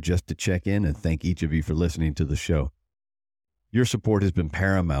right here just to check in and thank each of you for listening to the show. Your support has been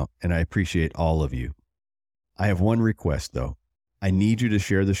paramount and I appreciate all of you. I have one request though. I need you to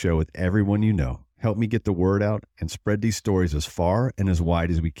share the show with everyone you know. Help me get the word out and spread these stories as far and as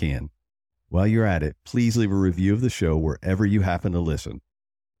wide as we can. While you're at it, please leave a review of the show wherever you happen to listen.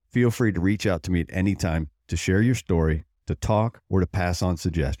 Feel free to reach out to me at any time to share your story, to talk, or to pass on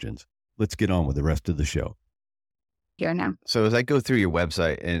suggestions. Let's get on with the rest of the show. Here now. So as I go through your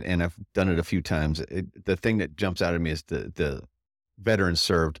website, and I've done it a few times, the thing that jumps out at me is the veteran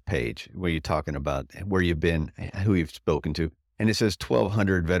served page, where you're talking about where you've been, who you've spoken to. And it says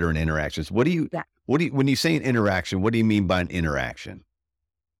 1,200 veteran interactions. When you say an interaction, what do you mean by an interaction?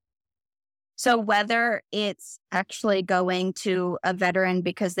 So whether it's actually going to a veteran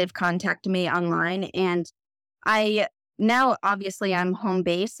because they've contacted me online, and now obviously I'm home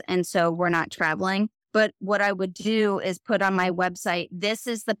base and so we're not traveling, but what I would do is put on my website, this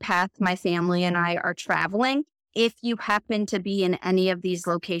is the path my family and I are traveling. If you happen to be in any of these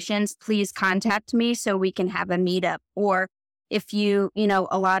locations, please contact me so we can have a meetup. Or if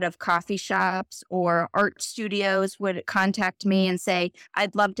a lot of coffee shops or art studios would contact me and say,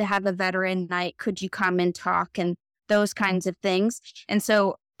 I'd love to have a veteran night. Could you come and talk? And those kinds of things. And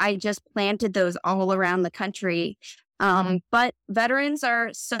so I just planted those all around the country. But veterans are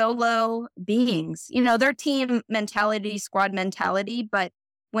solo beings. They're team mentality, squad mentality, but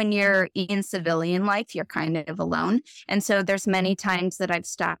when you're in civilian life, you're kind of alone. And so there's many times that I've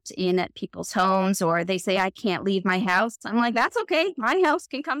stopped in at people's homes, or they say, I can't leave my house. I'm like, that's okay. My house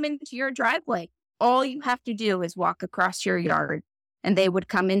can come into your driveway. All you have to do is walk across your yard. And they would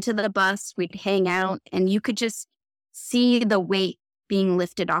come into the bus, we'd hang out, and you could just see the weight being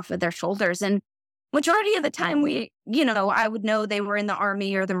lifted off of their shoulders. And majority of the time I would know they were in the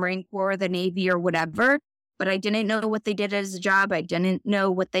Army or the Marine Corps or the Navy or whatever, but I didn't know what they did as a job. I didn't know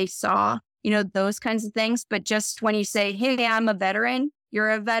what they saw, those kinds of things. But just when you say, hey, I'm a veteran,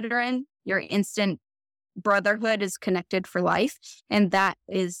 you're a veteran, your instant brotherhood is connected for life. And that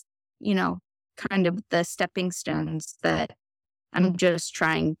is, kind of the stepping stones that I'm just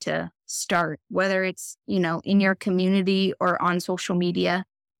trying to start, whether it's, in your community or on social media,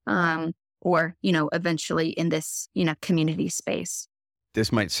 or, eventually in this, community space.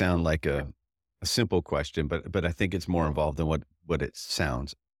 This might sound like a simple question, but I think it's more involved than what it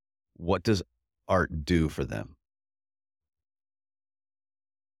sounds. What does art do for them?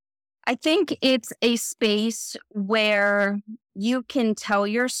 I think it's a space where you can tell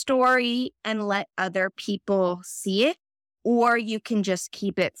your story and let other people see it, or you can just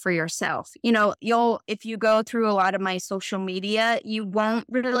keep it for yourself. If you go through a lot of my social media, you won't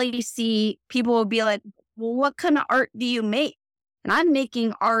really see, people will be like, well, what kind of art do you make? And I'm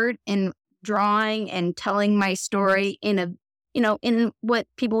making art and drawing and telling my story in what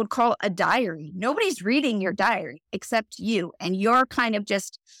people would call a diary. Nobody's reading your diary except you. And you're kind of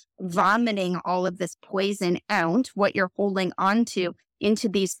just vomiting all of this poison out, what you're holding on to, into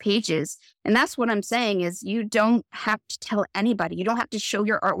these pages. And that's what I'm saying is you don't have to tell anybody. You don't have to show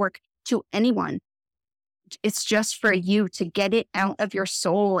your artwork to anyone. It's just for you to get it out of your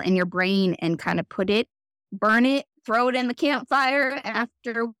soul and your brain and kind of burn it, throw it in the campfire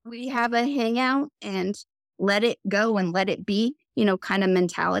after we have a hangout and let it go and let it be, kind of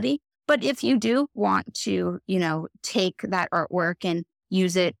mentality. But if you do want to, take that artwork and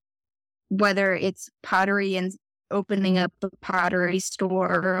use it, whether it's pottery and opening up a pottery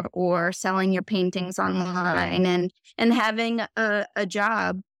store or selling your paintings online and having a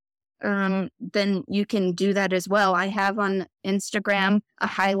job, then you can do that as well. I have on Instagram a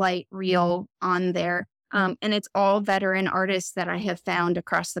highlight reel on there, and it's all veteran artists that I have found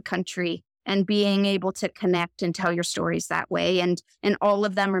across the country, and being able to connect and tell your stories that way. And all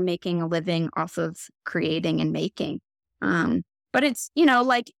of them are making a living off of creating and making. But it's,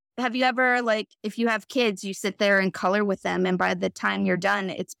 like, have you ever, like, if you have kids, you sit there and color with them, and by the time you're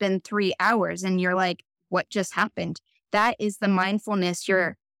done, it's been 3 hours and you're like, what just happened? That is the mindfulness.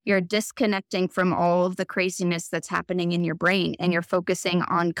 You're disconnecting from all of the craziness that's happening in your brain, and you're focusing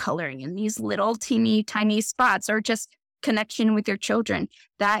on coloring in these little teeny tiny spots, or just connection with your children.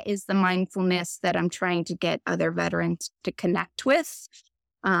 That is the mindfulness that I'm trying to get other veterans to connect with,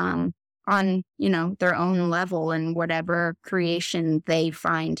 on, their own level and whatever creation they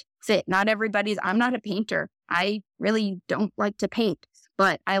find fit. I'm not a painter. I really don't like to paint,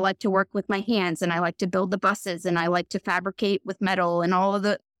 but I like to work with my hands, and I like to build the buses, and I like to fabricate with metal, and all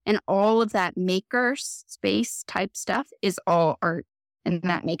of that maker space type stuff is all art. And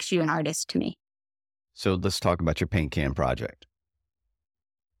that makes you an artist to me. So let's talk about your paint can project.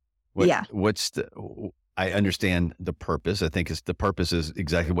 Yeah. I understand the purpose. I think the purpose is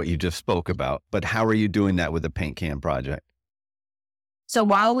exactly what you just spoke about, but how are you doing that with the paint can project? So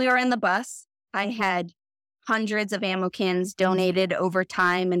while we were in the bus, I had hundreds of ammo cans donated over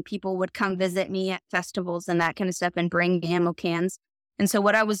time, and people would come visit me at festivals and that kind of stuff and bring ammo cans. And so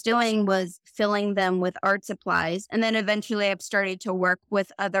what I was doing was filling them with art supplies. And then eventually I've started to work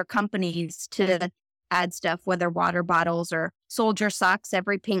with other companies to add stuff, whether water bottles or soldier socks.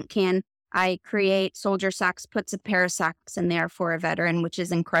 Every paint can I create soldier socks, puts a pair of socks in there for a veteran, which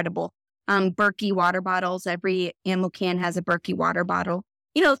is incredible. Berkey water bottles. Every ammo can has a Berkey water bottle.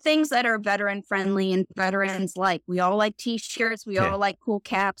 Things that are veteran friendly and veterans like. We all like t-shirts. We all like cool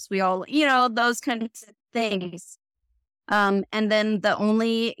caps. We all, those kinds of things. And then the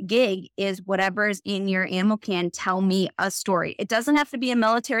only gig is whatever's in your ammo can. Tell me a story. It doesn't have to be a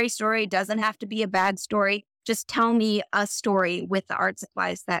military story. It doesn't have to be a bad story. Just tell me a story with the art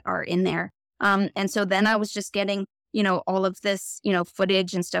supplies that are in there. And so then I was just getting, all of this,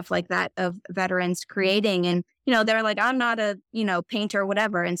 footage and stuff like that of veterans creating. And, they're like, I'm not a, painter or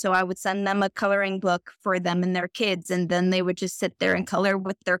whatever. And so I would send them a coloring book for them and their kids. And then they would just sit there and color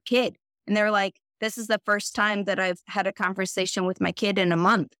with their kid. And they're like, this is the first time that I've had a conversation with my kid in a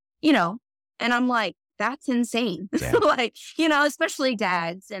month, and I'm like, that's insane. Like, especially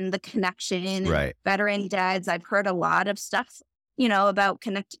dads and the connection, right. Veteran dads. I've heard a lot of stuff, about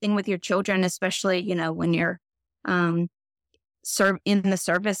connecting with your children, especially, when you're serve in the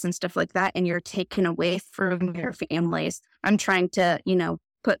service and stuff like that, and you're taken away from your families. I'm trying to,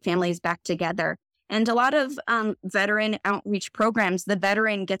 put families back together. And a lot of veteran outreach programs, the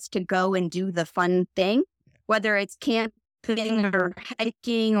veteran gets to go and do the fun thing, whether it's camping or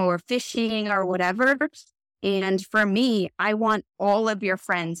hiking or fishing or whatever. And for me, I want all of your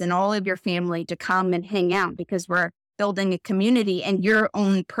friends and all of your family to come and hang out, because we're building a community, and your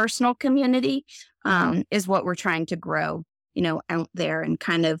own personal community is what we're trying to grow, out there, and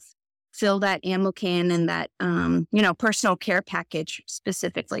kind of fill that ammo can and that, personal care package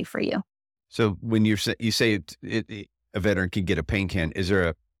specifically for you. So when you say a veteran can get a paint can,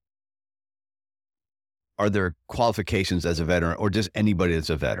 are there qualifications as a veteran, or just anybody that's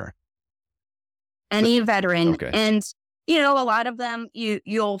a veteran? Any veteran. Okay. And, a lot of them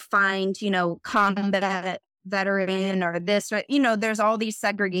you'll find, combat veteran or this, or, there's all these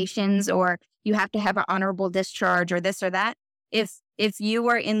segregations, or you have to have an honorable discharge or this or that. If you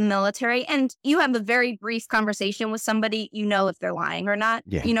were in the military and you have a very brief conversation with somebody, if they're lying or not.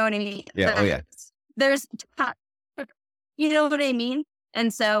 Yeah. You know what I mean? Yeah. There's, you know what I mean?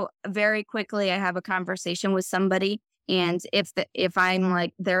 And so very quickly I have a conversation with somebody, and if I'm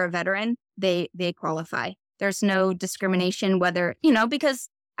like, they're a veteran, they qualify. There's no discrimination, whether, because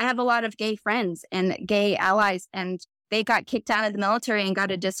I have a lot of gay friends and gay allies, and they got kicked out of the military and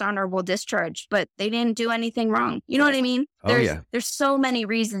got a dishonorable discharge, but they didn't do anything wrong. You know what I mean? There's so many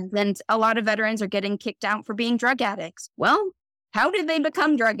reasons. And a lot of veterans are getting kicked out for being drug addicts. Well, how did they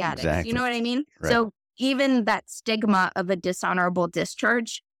become drug addicts? Exactly. You know what I mean? Right. So even that stigma of a dishonorable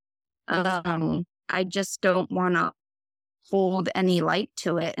discharge, I just don't want to hold any light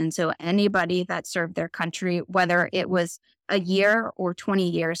to it. And so anybody that served their country, whether it was a year or 20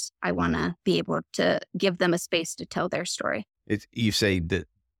 years, I want to be able to give them a space to tell their story. You say that,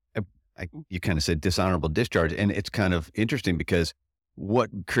 you kind of said dishonorable discharge, and it's kind of interesting because what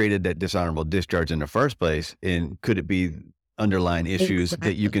created that dishonorable discharge in the first place, and could it be underlying issues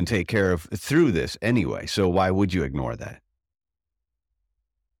that you can take care of through this anyway. So why would you ignore that?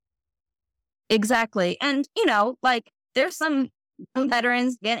 Exactly. And, like there's some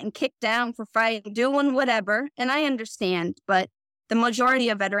veterans getting kicked down for fighting, doing whatever. And I understand, but the majority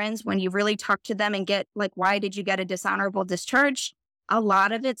of veterans, when you really talk to them and get like, why did you get a dishonorable discharge? A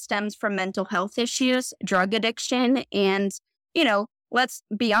lot of it stems from mental health issues, drug addiction. And, let's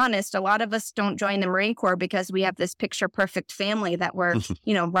be honest, a lot of us don't join the Marine Corps because we have this picture perfect family that we're,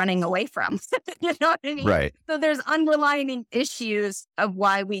 running away from. You know what I mean? Right. So there's underlying issues of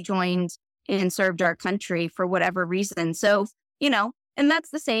why we joined and served our country for whatever reason. So, and that's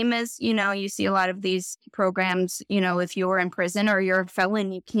the same as, you see a lot of these programs, if you're in prison or you're a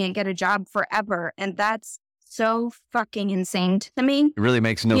felon, you can't get a job forever. And that's so fucking insane to me. It really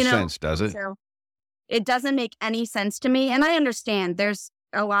makes no sense, does it? So it doesn't make any sense to me. And I understand there's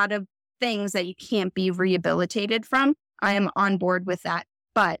a lot of things that you can't be rehabilitated from. I am on board with that.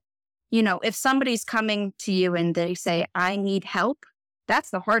 But, if somebody's coming to you and they say, I need help, that's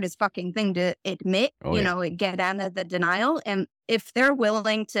the hardest fucking thing to admit, get out of the denial. And if they're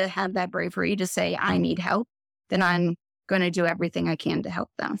willing to have that bravery to say, I need help, then I'm going to do everything I can to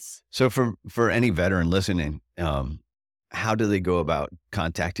help them. So for any veteran listening, how do they go about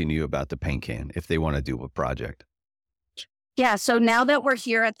contacting you about the paint can if they want to do a project? Yeah. So now that we're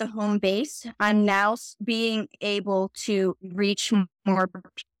here at the home base, I'm now being able to reach more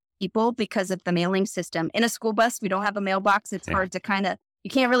people because of the mailing system. In a school bus, we don't have a mailbox. It's hard to you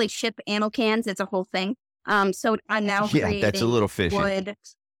can't really ship ammo cans. It's a whole thing. So I'm now creating that's a little fishy. wood.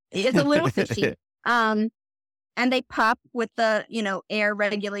 It's a little fishy. And they pop with the, air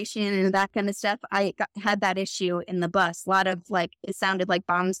regulation and that kind of stuff. Had that issue in the bus. A lot of it sounded like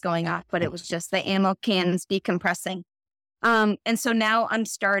bombs going off, but it was just the ammo cans decompressing. And so now I'm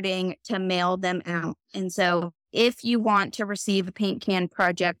starting to mail them out. And so if you want to receive a paint can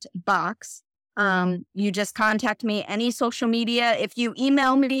project box, you just contact me any social media. If you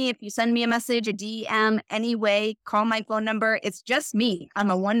email me, if you send me a message, a DM, anyway, call my phone number. It's just me.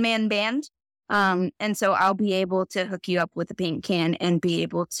 I'm a one-man band. And so I'll be able to hook you up with a paint can and be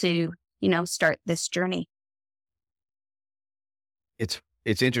able to, start this journey.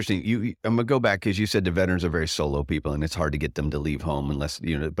 It's interesting. I'm gonna go back because you said the veterans are very solo people and it's hard to get them to leave home unless,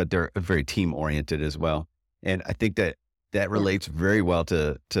 but they're very team oriented as well. And I think that relates very well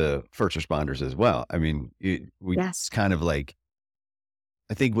to first responders as well. I mean, kind of like,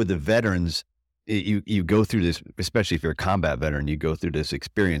 I think with the veterans, you go through this, especially if you're a combat veteran, you go through this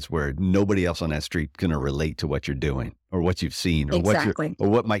experience where nobody else on that street is going to relate to what you're doing or what you've seen or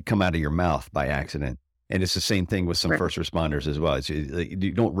what might come out of your mouth by accident. And it's the same thing with some first responders as well.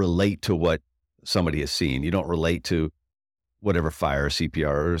 You don't relate to what somebody has seen. You don't relate to whatever fire or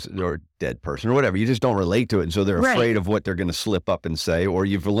CPR or dead person or whatever. You just don't relate to it. And so they're afraid of what they're going to slip up and say, or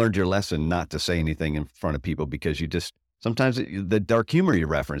you've learned your lesson not to say anything in front of people because you just, sometimes the dark humor you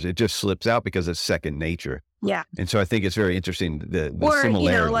reference, it just slips out because it's second nature. Yeah. And so I think it's very interesting, the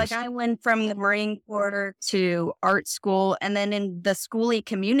similarities. I went from the Marine Corps to art school and then in the schoolie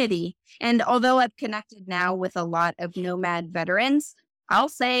community. And although I've connected now with a lot of nomad veterans, I'll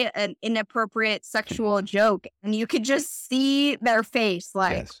say an inappropriate sexual joke and you could just see their face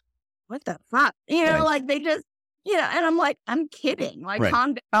what the fuck? They just, and I'm like, I'm kidding.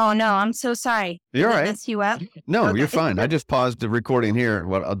 Calm down. Oh no, I'm so sorry. You're Did I right. mess you up? No, Okay. You're fine. I just paused the recording here.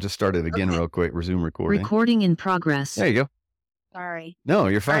 Well, I'll just start it again real quick. Resume recording. Recording in progress. There you go. Sorry. No,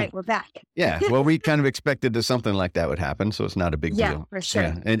 you're All fine. right, we're back. Yeah. Well, we kind of expected that something like that would happen, so it's not a big Yeah, deal. for sure.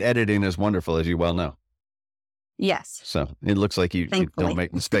 Yeah. And editing is wonderful, as you well know. Yes. So it looks like you Thankfully. don't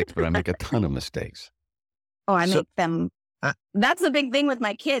make mistakes, but I make a ton of mistakes. Oh, I make them. That's the big thing with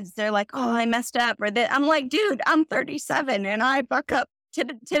my kids. They're like, oh, I messed up. Or that. I'm like, dude, I'm 37 and I fuck up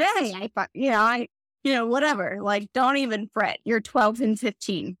today. Whatever. Don't even fret. You're 12 and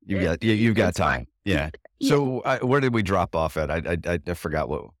 15. You've got time. Fine. Yeah. So where did we drop off at? I forgot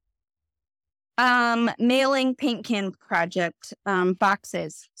what. Mailing paint can project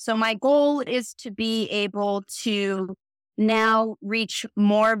boxes. So my goal is to be able to now reach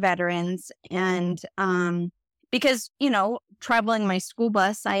more veterans and because, traveling my school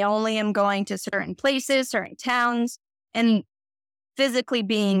bus, I only am going to certain places, certain towns, and physically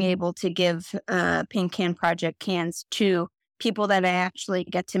being able to give paint can project cans to people that I actually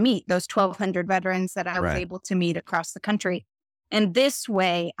get to meet, those 1,200 veterans that I was able to meet across the country. And this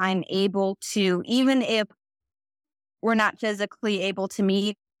way, I'm able to, even if we're not physically able to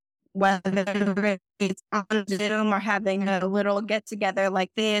meet, whether it's on Zoom or having a little get together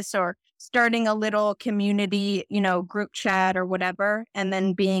like this or starting a little community, group chat or whatever, and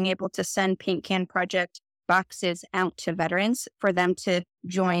then being able to send paint can project boxes out to veterans for them to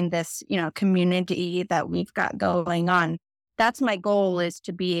join this, community that we've got going on. That's my goal, is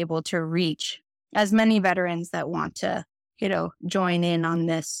to be able to reach as many veterans that want to, join in on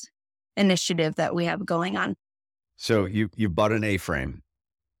this initiative that we have going on. So you bought an A-frame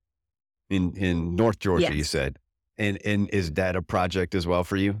in North Georgia, Yes. you said. And is that a project as well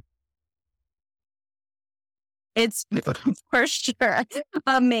for you? It's for sure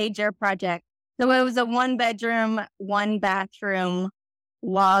a major project. So it was a 1-bedroom, 1-bathroom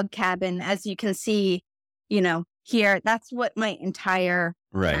log cabin. As you can see, here, that's what my entire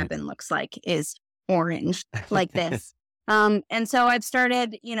cabin looks like, is orange like this. And so I've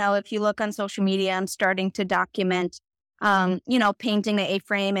started, if you look on social media, I'm starting to document, painting the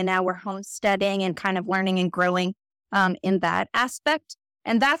A-frame, and now we're homesteading and kind of learning and growing in that aspect.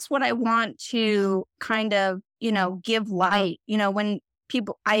 And that's what I want to kind of, give light. When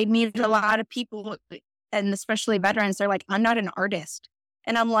I meet a lot of people, and especially veterans, they're like, I'm not an artist.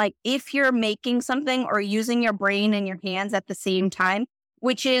 And I'm like, if you're making something or using your brain and your hands at the same time,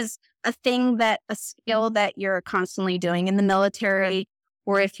 which is a skill that you're constantly doing in the military,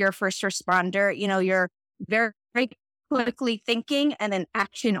 or if you're a first responder, you're very, very quickly thinking and then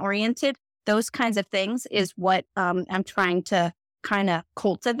action oriented. Those kinds of things is what I'm trying to kind of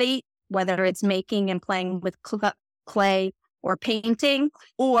cultivate, whether it's making and playing with clay or painting,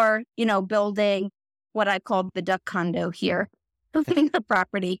 or, building what I call the duck condo here, building the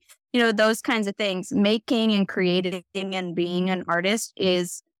property, those kinds of things. Making and creating and being an artist,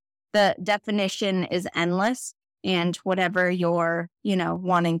 is the definition is endless, and whatever you're,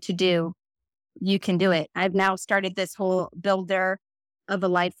 wanting to do, you can do it. I've now started this whole builder of a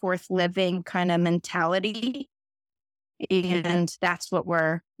life worth living kind of mentality. And that's what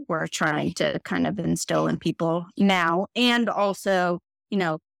we're trying to kind of instill in people now, and also,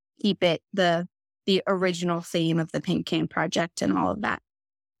 keep it the original theme of the Paint Can project and all of that.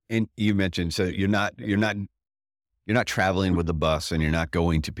 And you mentioned, so you're not traveling with the bus, and you're not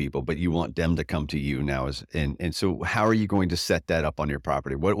going to people, but you want them to come to you now. And so how are you going to set that up on your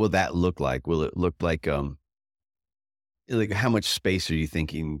property? What will that look like? Will it look like how much space are you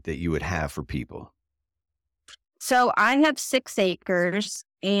thinking that you would have for people? So I have 6 acres,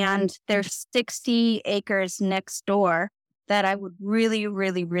 and there's 60 acres next door that I would really,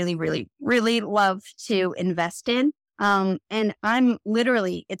 really, really, really, really love to invest in. And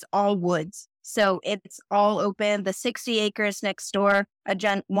it's all woods. So it's all open. The 60 acres next door,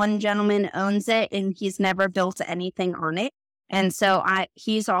 one gentleman owns it, and he's never built anything on it. And so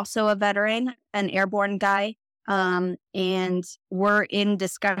he's also a veteran, an airborne guy. And we're in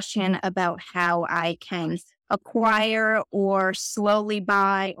discussion about how I can acquire or slowly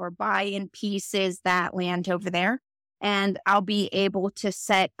buy or buy in pieces that land over there. And I'll be able to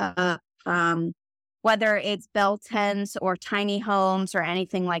set up, whether it's bell tents or tiny homes or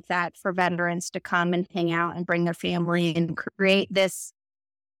anything like that, for veterans to come and hang out and bring their family and create this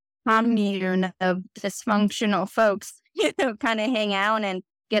commune of dysfunctional folks, kind of hang out and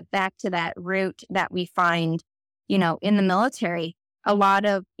get back to that root that we find, in the military. A lot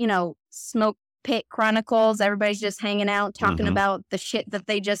of, smoke pit chronicles, everybody's just hanging out, talking about the shit that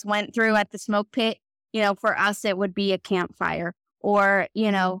they just went through at the smoke pit. For us, it would be a campfire, or,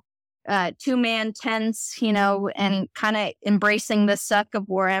 2-man tents, and kind of embracing the suck of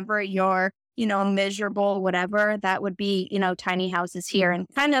wherever you're, miserable, whatever. That would be, tiny houses here, and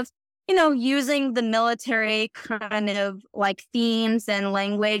kind of, using the military kind of like themes and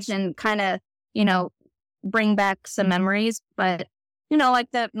language, and kind of, bring back some memories. But,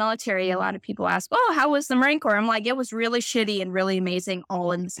 like the military, a lot of people ask, oh, how was the Marine Corps? I'm like, it was really shitty and really amazing,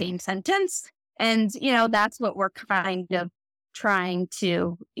 all in the same sentence. And, that's what we're kind of trying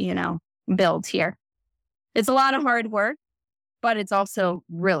to, build here. It's a lot of hard work, but it's also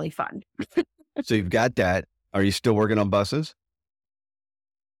really fun. So you've got that. Are you still working on buses?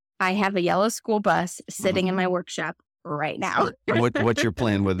 I have a yellow school bus sitting in my workshop right now. What's your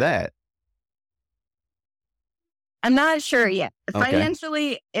plan with that? I'm not sure yet. Okay.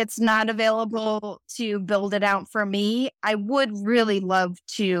 Financially, it's not available to build it out for me. I would really love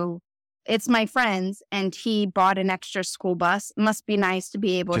to. It's my friend's, and he bought an extra school bus. It must be nice to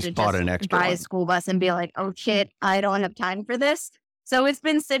be able to just buy a school bus and be like, oh shit, I don't have time for this. So it's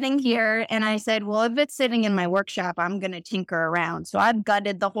been sitting here, and I said, well, if it's sitting in my workshop, I'm going to tinker around. So I've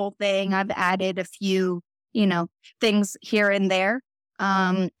gutted the whole thing. I've added a few, things here and there.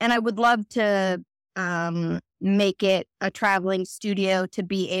 And I would love to make it a traveling studio to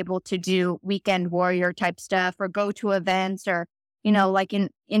be able to do weekend warrior type stuff, or go to events, or, like in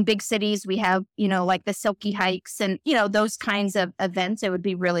big cities, we have, like the Silky hikes and, those kinds of events. It would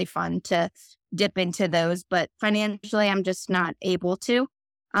be really fun to dip into those, but financially, I'm just not able to.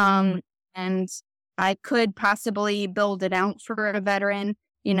 And I could possibly build it out for a veteran,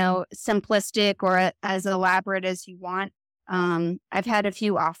 simplistic or as elaborate as you want. I've had a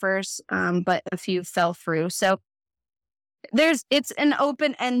few offers, but a few fell through. So it's an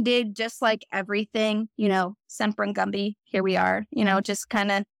open-ended, just like everything, Semper and Gumby, here we are, just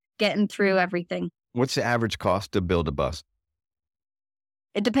kind of getting through everything. What's the average cost to build a bus?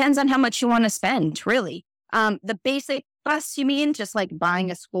 It depends on how much you want to spend, really. The basic bus, you mean, just like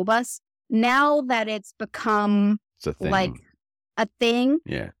buying a school bus? Now that it's become like a thing,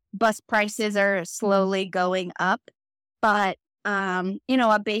 bus prices are slowly going up. But,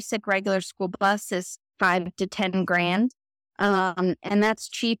 a basic regular school bus is $5,000 to $10,000. And that's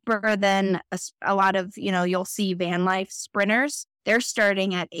cheaper than a lot of, you'll see van life sprinters. They're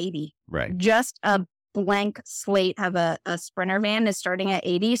starting at $80,000. Right. Just a blank slate of a sprinter van is starting at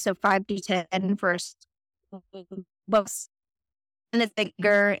 $80,000. So $5,000 to $10,000 for a bus. And it's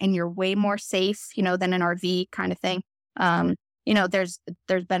bigger and you're way more safe, than an RV kind of thing. There's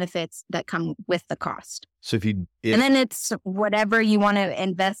benefits that come with the cost. So and then it's whatever you want to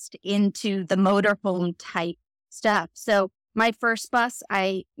invest into the motorhome type stuff. So my first bus,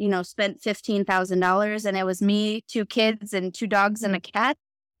 I, spent $15,000 and it was me, 2 kids and 2 dogs and a cat.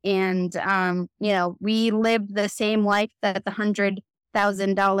 And, we lived the same life that the $100,000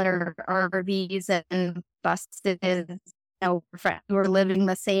 RVs and buses, we were living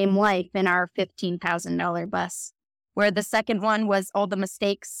the same life in our $15,000 bus. Where the second one was all the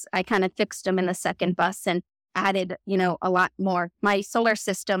mistakes, I kind of fixed them in the second bus and added, a lot more. My solar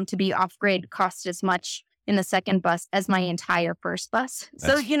system to be off grid cost as much in the second bus as my entire first bus.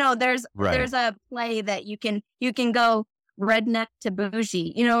 So, there's a play that you can go redneck to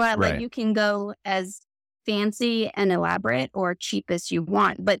bougie, like you can go as fancy and elaborate or cheap as you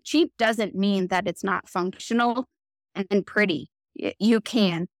want, but cheap doesn't mean that it's not functional and pretty. You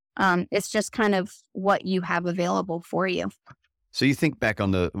can. It's just kind of what you have available for you. So you think back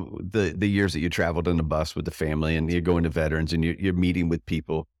on the years that you traveled on a bus with the family and you're going to veterans and you're meeting with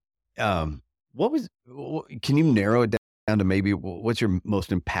people. Can you narrow it down to maybe what's your most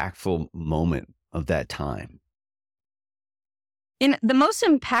impactful moment of that time? The most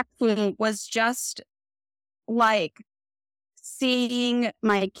impactful was just like seeing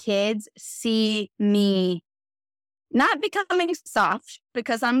my kids see me not becoming soft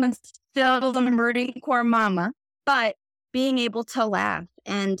because I'm still the Marine Corps mama, but being able to laugh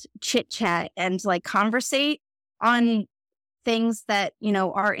and chit chat and like conversate on things that,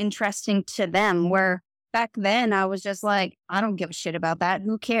 are interesting to them. Where back then I was just like, I don't give a shit about that.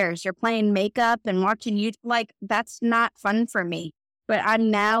 Who cares? You're playing makeup and watching you. Like, that's not fun for me. But I'm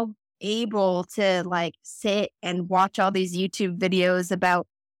now able to like sit and watch all these YouTube videos about,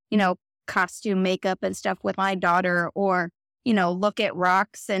 costume makeup and stuff with my daughter, or, look at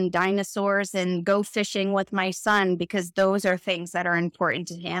rocks and dinosaurs and go fishing with my son, because those are things that are important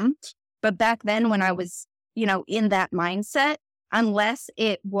to him. But back then when I was, in that mindset, unless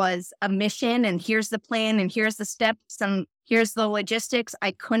it was a mission and here's the plan and here's the steps and here's the logistics,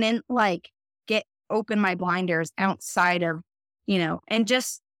 I couldn't open my blinders outside of, and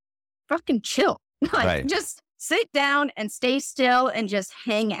just fucking chill. Just sit down and stay still and just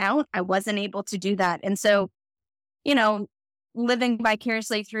hang out. I wasn't able to do that. And so, living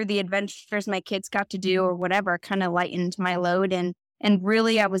vicariously through the adventures my kids got to do or whatever kind of lightened my load. And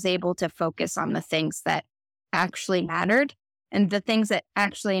really I was able to focus on the things that actually mattered. And the things that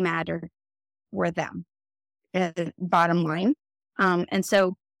actually mattered were them, bottom line. And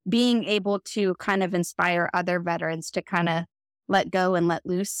so being able to kind of inspire other veterans to kind of let go and let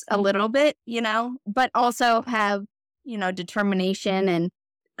loose a little bit, but also have, determination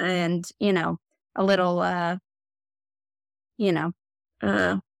and, a little,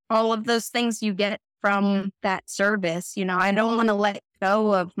 all of those things you get from that service. I don't want to let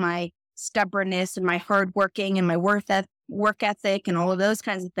go of my stubbornness and my hard working and my work ethic and all of those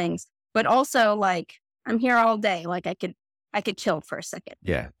kinds of things. But also I'm here all day. I could chill for a second.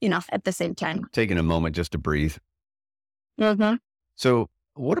 Yeah. At the same time. Taking a moment just to breathe. Mm-hmm. So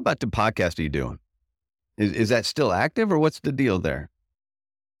what about the podcast are you doing? Is that still active or what's the deal there?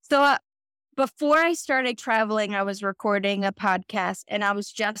 So before I started traveling, I was recording a podcast and I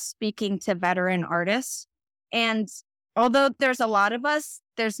was just speaking to veteran artists. And although there's a lot of us,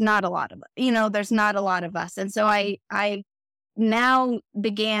 there's not a lot of us. And so I now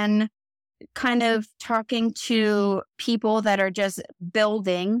began kind of talking to people that are just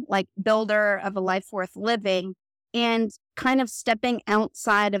building, like builder of a life worth living, and kind of stepping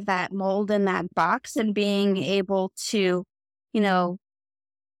outside of that mold and that box and being able to,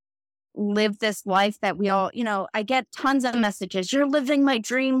 live this life that we all, I get tons of messages. You're living my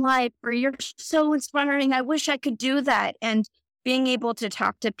dream life, or you're so inspiring. I wish I could do that. And being able to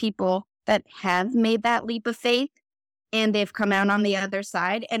talk to people that have made that leap of faith and they've come out on the other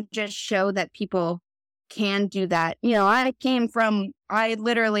side and just show that people can do that. I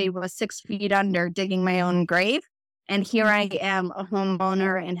literally was 6 feet under digging my own grave. And here I am, a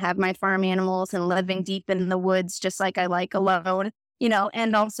homeowner, and have my farm animals and living deep in the woods, just like I like alone,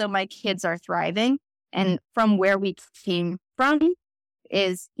 and also my kids are thriving. And from where we came from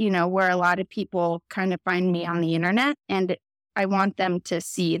is, where a lot of people kind of find me on the internet. And I want them to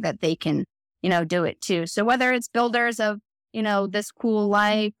see that they can, do it too. So whether it's builders of, this cool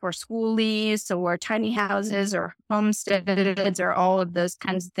life, or schoolies, or tiny houses, or homesteads, or all of those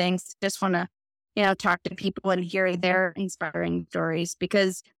kinds of things, just want to, talk to people and hear their inspiring stories.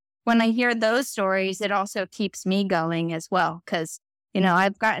 Because when I hear those stories, it also keeps me going as well. Because,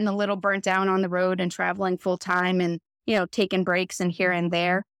 I've gotten a little burnt down on the road and traveling full time and, taking breaks and here and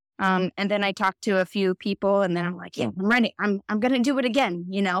there. And then I talk to a few people and then I'm like, yeah, I'm ready. I'm going to do it again,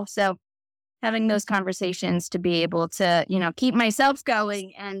 So having those conversations to be able to, keep myself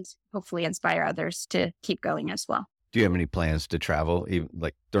going and hopefully inspire others to keep going as well. Do you have any plans to travel, even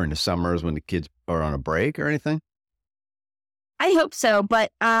like during the summers when the kids are on a break or anything? I hope so,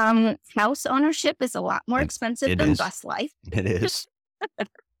 but house ownership is a lot more expensive than bus life. It is.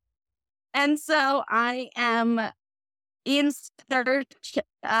 And so I am in search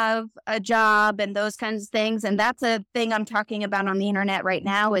of a job and those kinds of things. And that's a thing I'm talking about on the internet right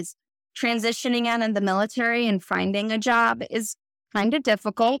now, is transitioning out of the military and finding a job is kind of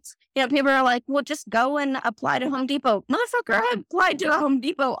difficult. People are like, well, just go and apply to Home Depot. Motherfucker, I applied to a Home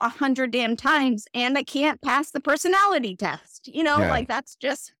Depot 100 damn times and I can't pass the personality test. Like that's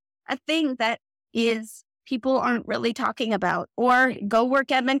just a thing that is people aren't really talking about. Or go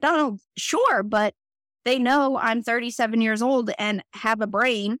work at McDonald's. Sure, but they know I'm 37 years old and have a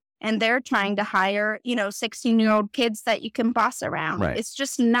brain, and they're trying to hire, 16-year-old kids that you can boss around. Right. It's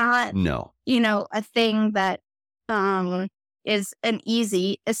just not, a thing that is an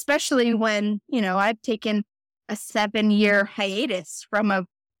easy, especially when, I've taken a 7-year hiatus from a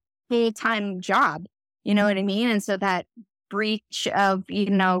full-time job. You know what I mean? And so that breach of,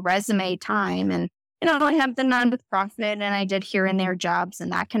 resume time, and, I have the nonprofit and I did here and there jobs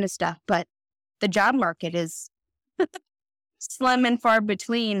and that kind of stuff. But the job market is slim and far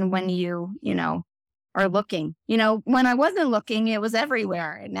between when you are looking. When I wasn't looking, it was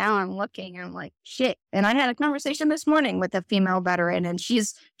everywhere. And now I'm looking and I'm like, shit. And I had a conversation this morning with a female veteran, and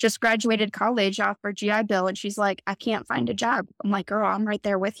she's just graduated college off her GI Bill. And she's like, I can't find a job. I'm like, girl, I'm right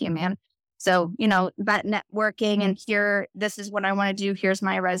there with you, man. So, that networking and this is what I want to do. Here's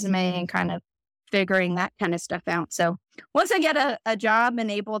my resume, and kind of figuring that kind of stuff out. So once I get a job and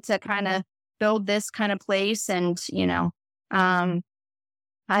able to kind of build this kind of place, and,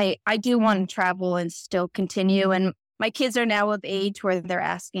 I do want to travel and still continue. And my kids are now of age where they're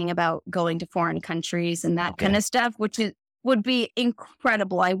asking about going to foreign countries and that kind of stuff, which would be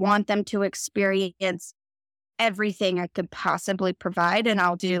incredible. I want them to experience everything I could possibly provide, and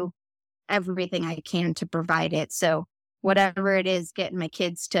I'll do everything I can to provide it. So whatever it is, getting my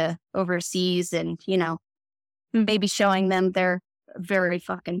kids to overseas and, maybe showing them they're very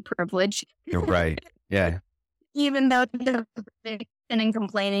fucking privileged. You're right. Yeah. Even though they're and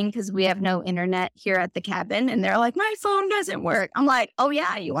complaining because we have no internet here at the cabin, and they're like, my phone doesn't work. I'm like, oh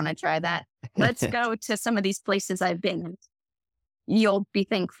yeah, you want to try that? Let's go to some of these places I've been. You'll be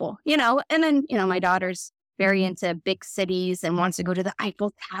thankful, and then, my daughter's very into big cities and wants to go to the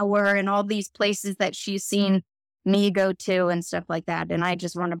Eiffel Tower and all these places that she's seen me go to and stuff like that. And I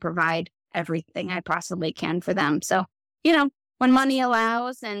just want to provide everything I possibly can for them. So, when money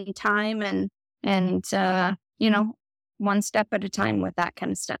allows and time and one step at a time with that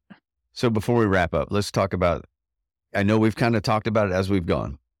kind of stuff. So before we wrap up, let's talk about, I know we've kind of talked about it as we've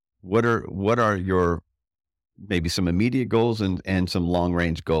gone. What are your maybe some immediate goals and some long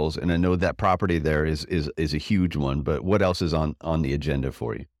range goals? And I know that property there is a huge one, but what else is on the agenda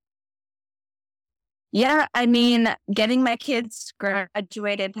for you? Yeah, I mean, getting my kids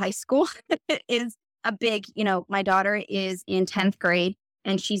graduated high school is a big, my daughter is in 10th grade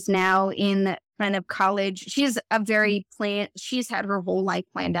and she's now in kind of college. She's she's had her whole life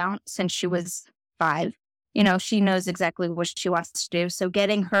planned out since she was 5. She knows exactly what she wants to do. So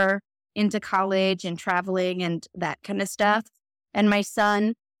getting her into college and traveling and that kind of stuff. And my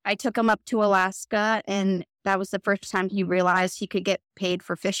son, I took him up to Alaska, and that was the first time he realized he could get paid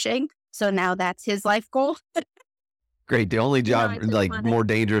for fishing. So now that's his life goal. Great. The only job more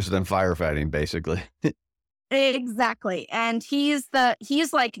dangerous than firefighting, basically. Exactly. And he's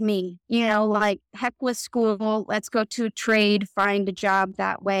like me, like heck with school. Let's go to trade, find a job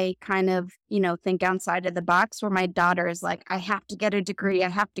that way, kind of, think outside of the box, where my daughter is like, I have to get a degree. I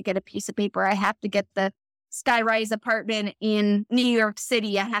have to get a piece of paper. I have to get the skyrise apartment in New York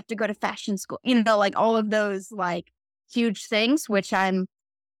City. I have to go to fashion school, like all of those like huge things, which I'm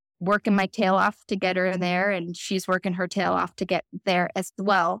working my tail off to get her there. And she's working her tail off to get there as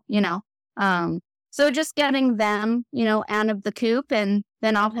well. So just getting them, out of the coop, and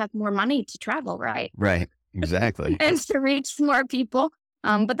then I'll have more money to travel, right? Right. Exactly. And to reach more people.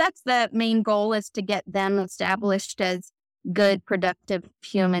 But that's the main goal, is to get them established as good, productive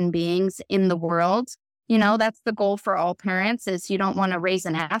human beings in the world. That's the goal for all parents, is you don't want to raise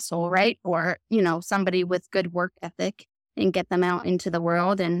an asshole, right? Or, somebody with good work ethic, and get them out into the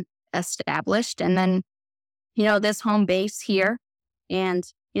world and established. And then, this home base here, and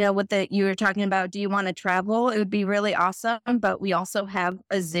what you were talking about, do you want to travel? It would be really awesome. But we also have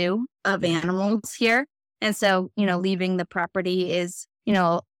a zoo of animals here. And so, leaving the property is,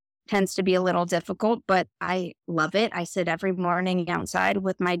 tends to be a little difficult, but I love it. I sit every morning outside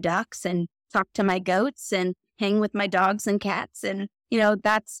with my ducks and talk to my goats and hang with my dogs and cats. And,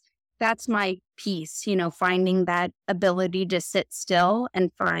 that's my peace, finding that ability to sit still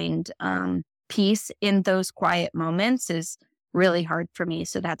and find peace in those quiet moments is really hard for me.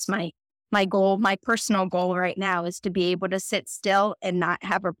 So that's my goal. My personal goal right now is to be able to sit still and not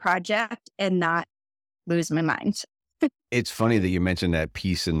have a project and not lose my mind. It's funny that you mentioned that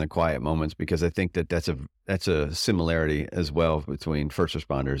peace in the quiet moments, because I think that that's a similarity as well between first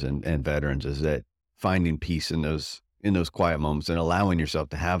responders and veterans, is that finding peace in those quiet moments and allowing yourself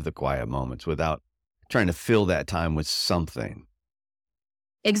to have the quiet moments without trying to fill that time with something.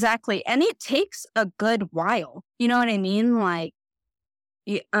 Exactly. And it takes a good while. You know what I mean? Like,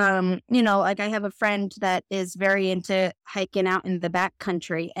 like I have a friend that is very into hiking out in the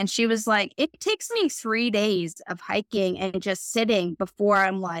backcountry. And she was like, it takes me 3 days of hiking and just sitting before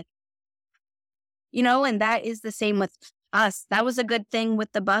I'm like, and that is the same with us. That was a good thing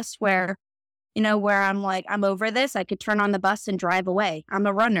with the bus, where I'm like, I'm over this. I could turn on the bus and drive away. I'm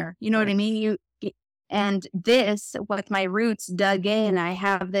a runner. You know what I mean? And this, with my roots dug in, I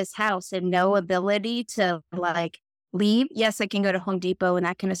have this house and no ability to like leave. Yes, I can go to Home Depot and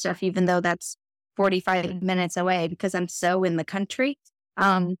that kind of stuff, even though that's 45 minutes away, because I'm so in the country.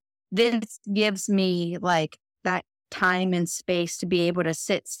 This gives me like that time and space to be able to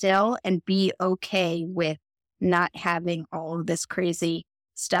sit still and be okay with not having all of this crazy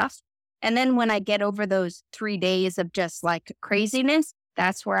stuff. And then when I get over those 3 days of just like craziness,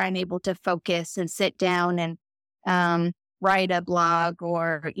 that's where I'm able to focus and sit down and write a blog,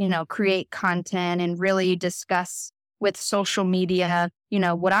 or, create content and really discuss with social media,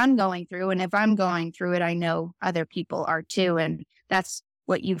 what I'm going through. And if I'm going through it, I know other people are too. And that's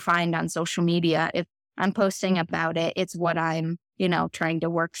what you find on social media. If I'm posting about it, it's what I'm, trying to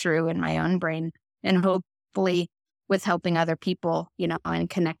work through in my own brain, and hopefully with helping other people, and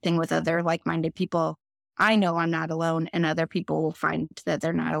connecting with other like-minded people. I know I'm not alone, and other people will find that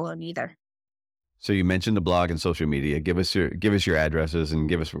they're not alone either. So you mentioned the blog and social media. Give us your addresses, and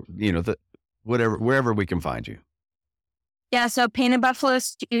give us, wherever we can find you. Yeah. So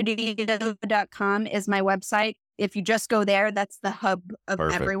paintedbuffalostudio.com is my website. If you just go there, that's the hub of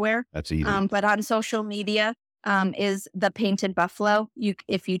Perfect. Everywhere. That's easy. But on social media is the Painted Buffalo.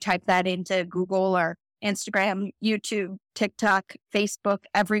 If you type that into Google or Instagram, YouTube, TikTok, Facebook,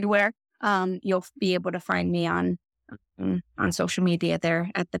 everywhere, you'll be able to find me on social media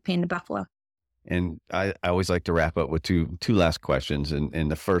there at the Painted Buffalo. And I always like to wrap up with two last questions.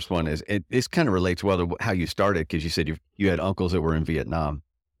 And the first one is, it kind of relates well to how you started, because you said you had uncles that were in Vietnam.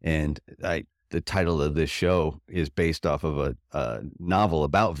 And the title of this show is based off of a novel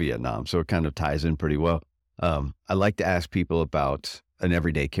about Vietnam. So it kind of ties in pretty well. I like to ask people about an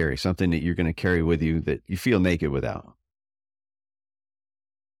everyday carry, something that you're going to carry with you that you feel naked without.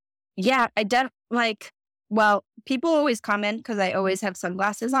 Yeah, people always comment because I always have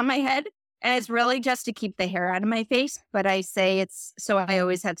sunglasses on my head. And it's really just to keep the hair out of my face. But I say it's so I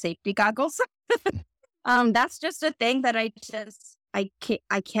always have safety goggles. That's just a thing that I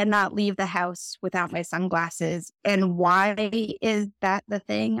cannot leave the house without my sunglasses. And why is that the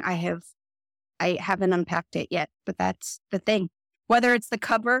thing? I haven't unpacked it yet, but that's the thing. Whether it's the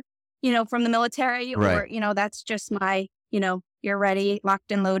cover, from the military, right, or, that's just my, you're ready,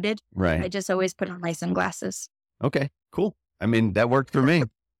 locked and loaded. Right. I just always put on my sunglasses. Okay, cool. I mean, that worked for me.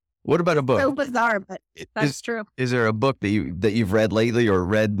 What about a book? So bizarre, but that's true. Is there a book that you've read lately or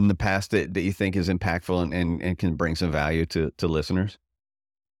read in the past that you think is impactful and can bring some value to listeners?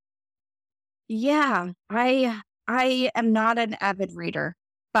 Yeah, I am not an avid reader,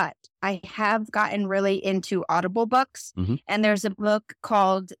 but I have gotten really into Audible books. Hmm. And there's a book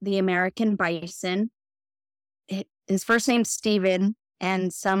called The American Bison. His first name's Steven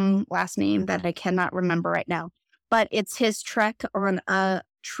and some last name that I cannot remember right now. But it's his trek on a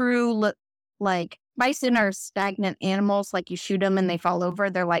like bison are stagnant animals. Like you shoot them and they fall over.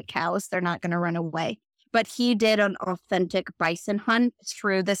 They're like cows. They're not going to run away. But he did an authentic bison hunt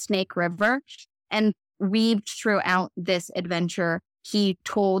through the Snake River, and weaved throughout this adventure, he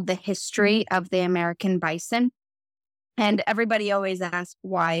told the history of the American bison. And everybody always asks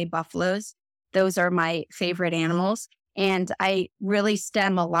why buffaloes. Those are my favorite animals. And I really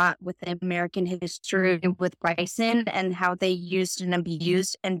stem a lot with the American history with bison and how they used and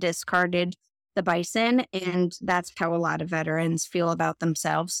abused and discarded the bison. And that's how a lot of veterans feel about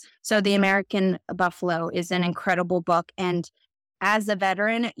themselves. So The American Buffalo is an incredible book. And as a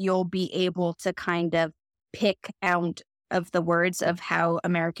veteran, you'll be able to kind of pick out of the words of how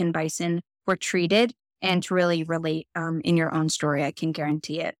American bison were treated and to really relate in your own story. I can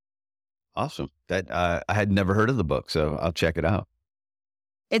guarantee it. Awesome. That I had never heard of the book, so I'll check it out.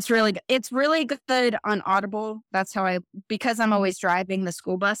 It's really good on Audible. That's how because I'm always driving the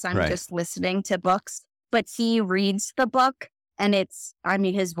school bus, I'm Right. just listening to books. But he reads the book, and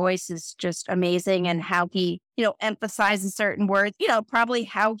his voice is just amazing, and how he, emphasizes certain words, probably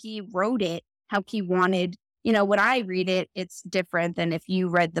how he wrote it, how he wanted, when I read it, it's different than if you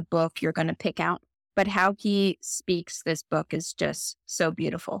read the book, you're going to pick out. But how he speaks this book is just so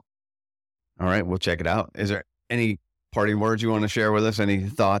beautiful. All right, we'll check it out. Is there any parting words you want to share with us? Any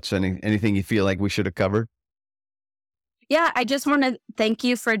thoughts? Anything you feel like we should have covered? Yeah, I just want to thank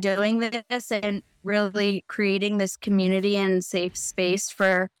you for doing this and really creating this community and safe space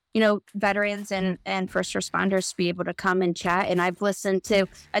for, veterans and first responders to be able to come and chat. And I've listened to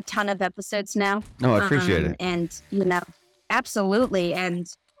a ton of episodes now. No, I appreciate it. And, absolutely. And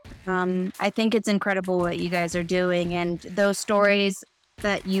I think it's incredible what you guys are doing. And those stories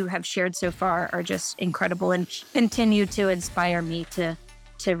that you have shared so far are just incredible and continue to inspire me to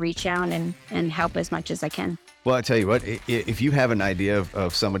reach out and help as much as I can. Well, I tell you what, if you have an idea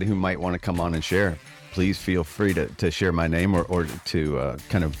of somebody who might want to come on and share, please feel free to share my name or to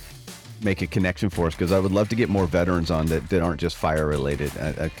kind of make a connection for us, because I would love to get more veterans on that aren't just fire related.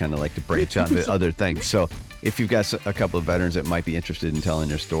 I kind of like to branch out into other things. So if you've got a couple of veterans that might be interested in telling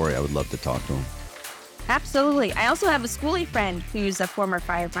their story, I would love to talk to them. Absolutely. I also have a schoolie friend who's a former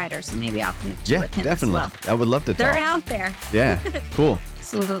firefighter, so maybe I'll connect you with him definitely. as well. I would love to talk. They're out there. Yeah, cool.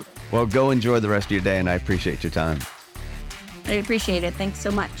 Absolutely. Well, go enjoy the rest of your day, and I appreciate your time. I appreciate it. Thanks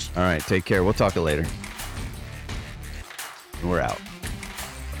so much. All right, take care. We'll talk later. We're out.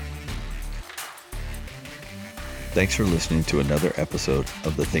 Thanks for listening to another episode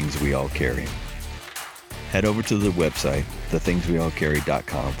of The Things We All Carry. Head over to the website,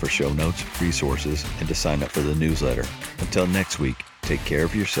 thethingsweallcarry.com, for show notes, resources, and to sign up for the newsletter. Until next week, take care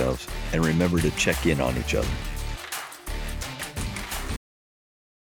of yourselves and remember to check in on each other.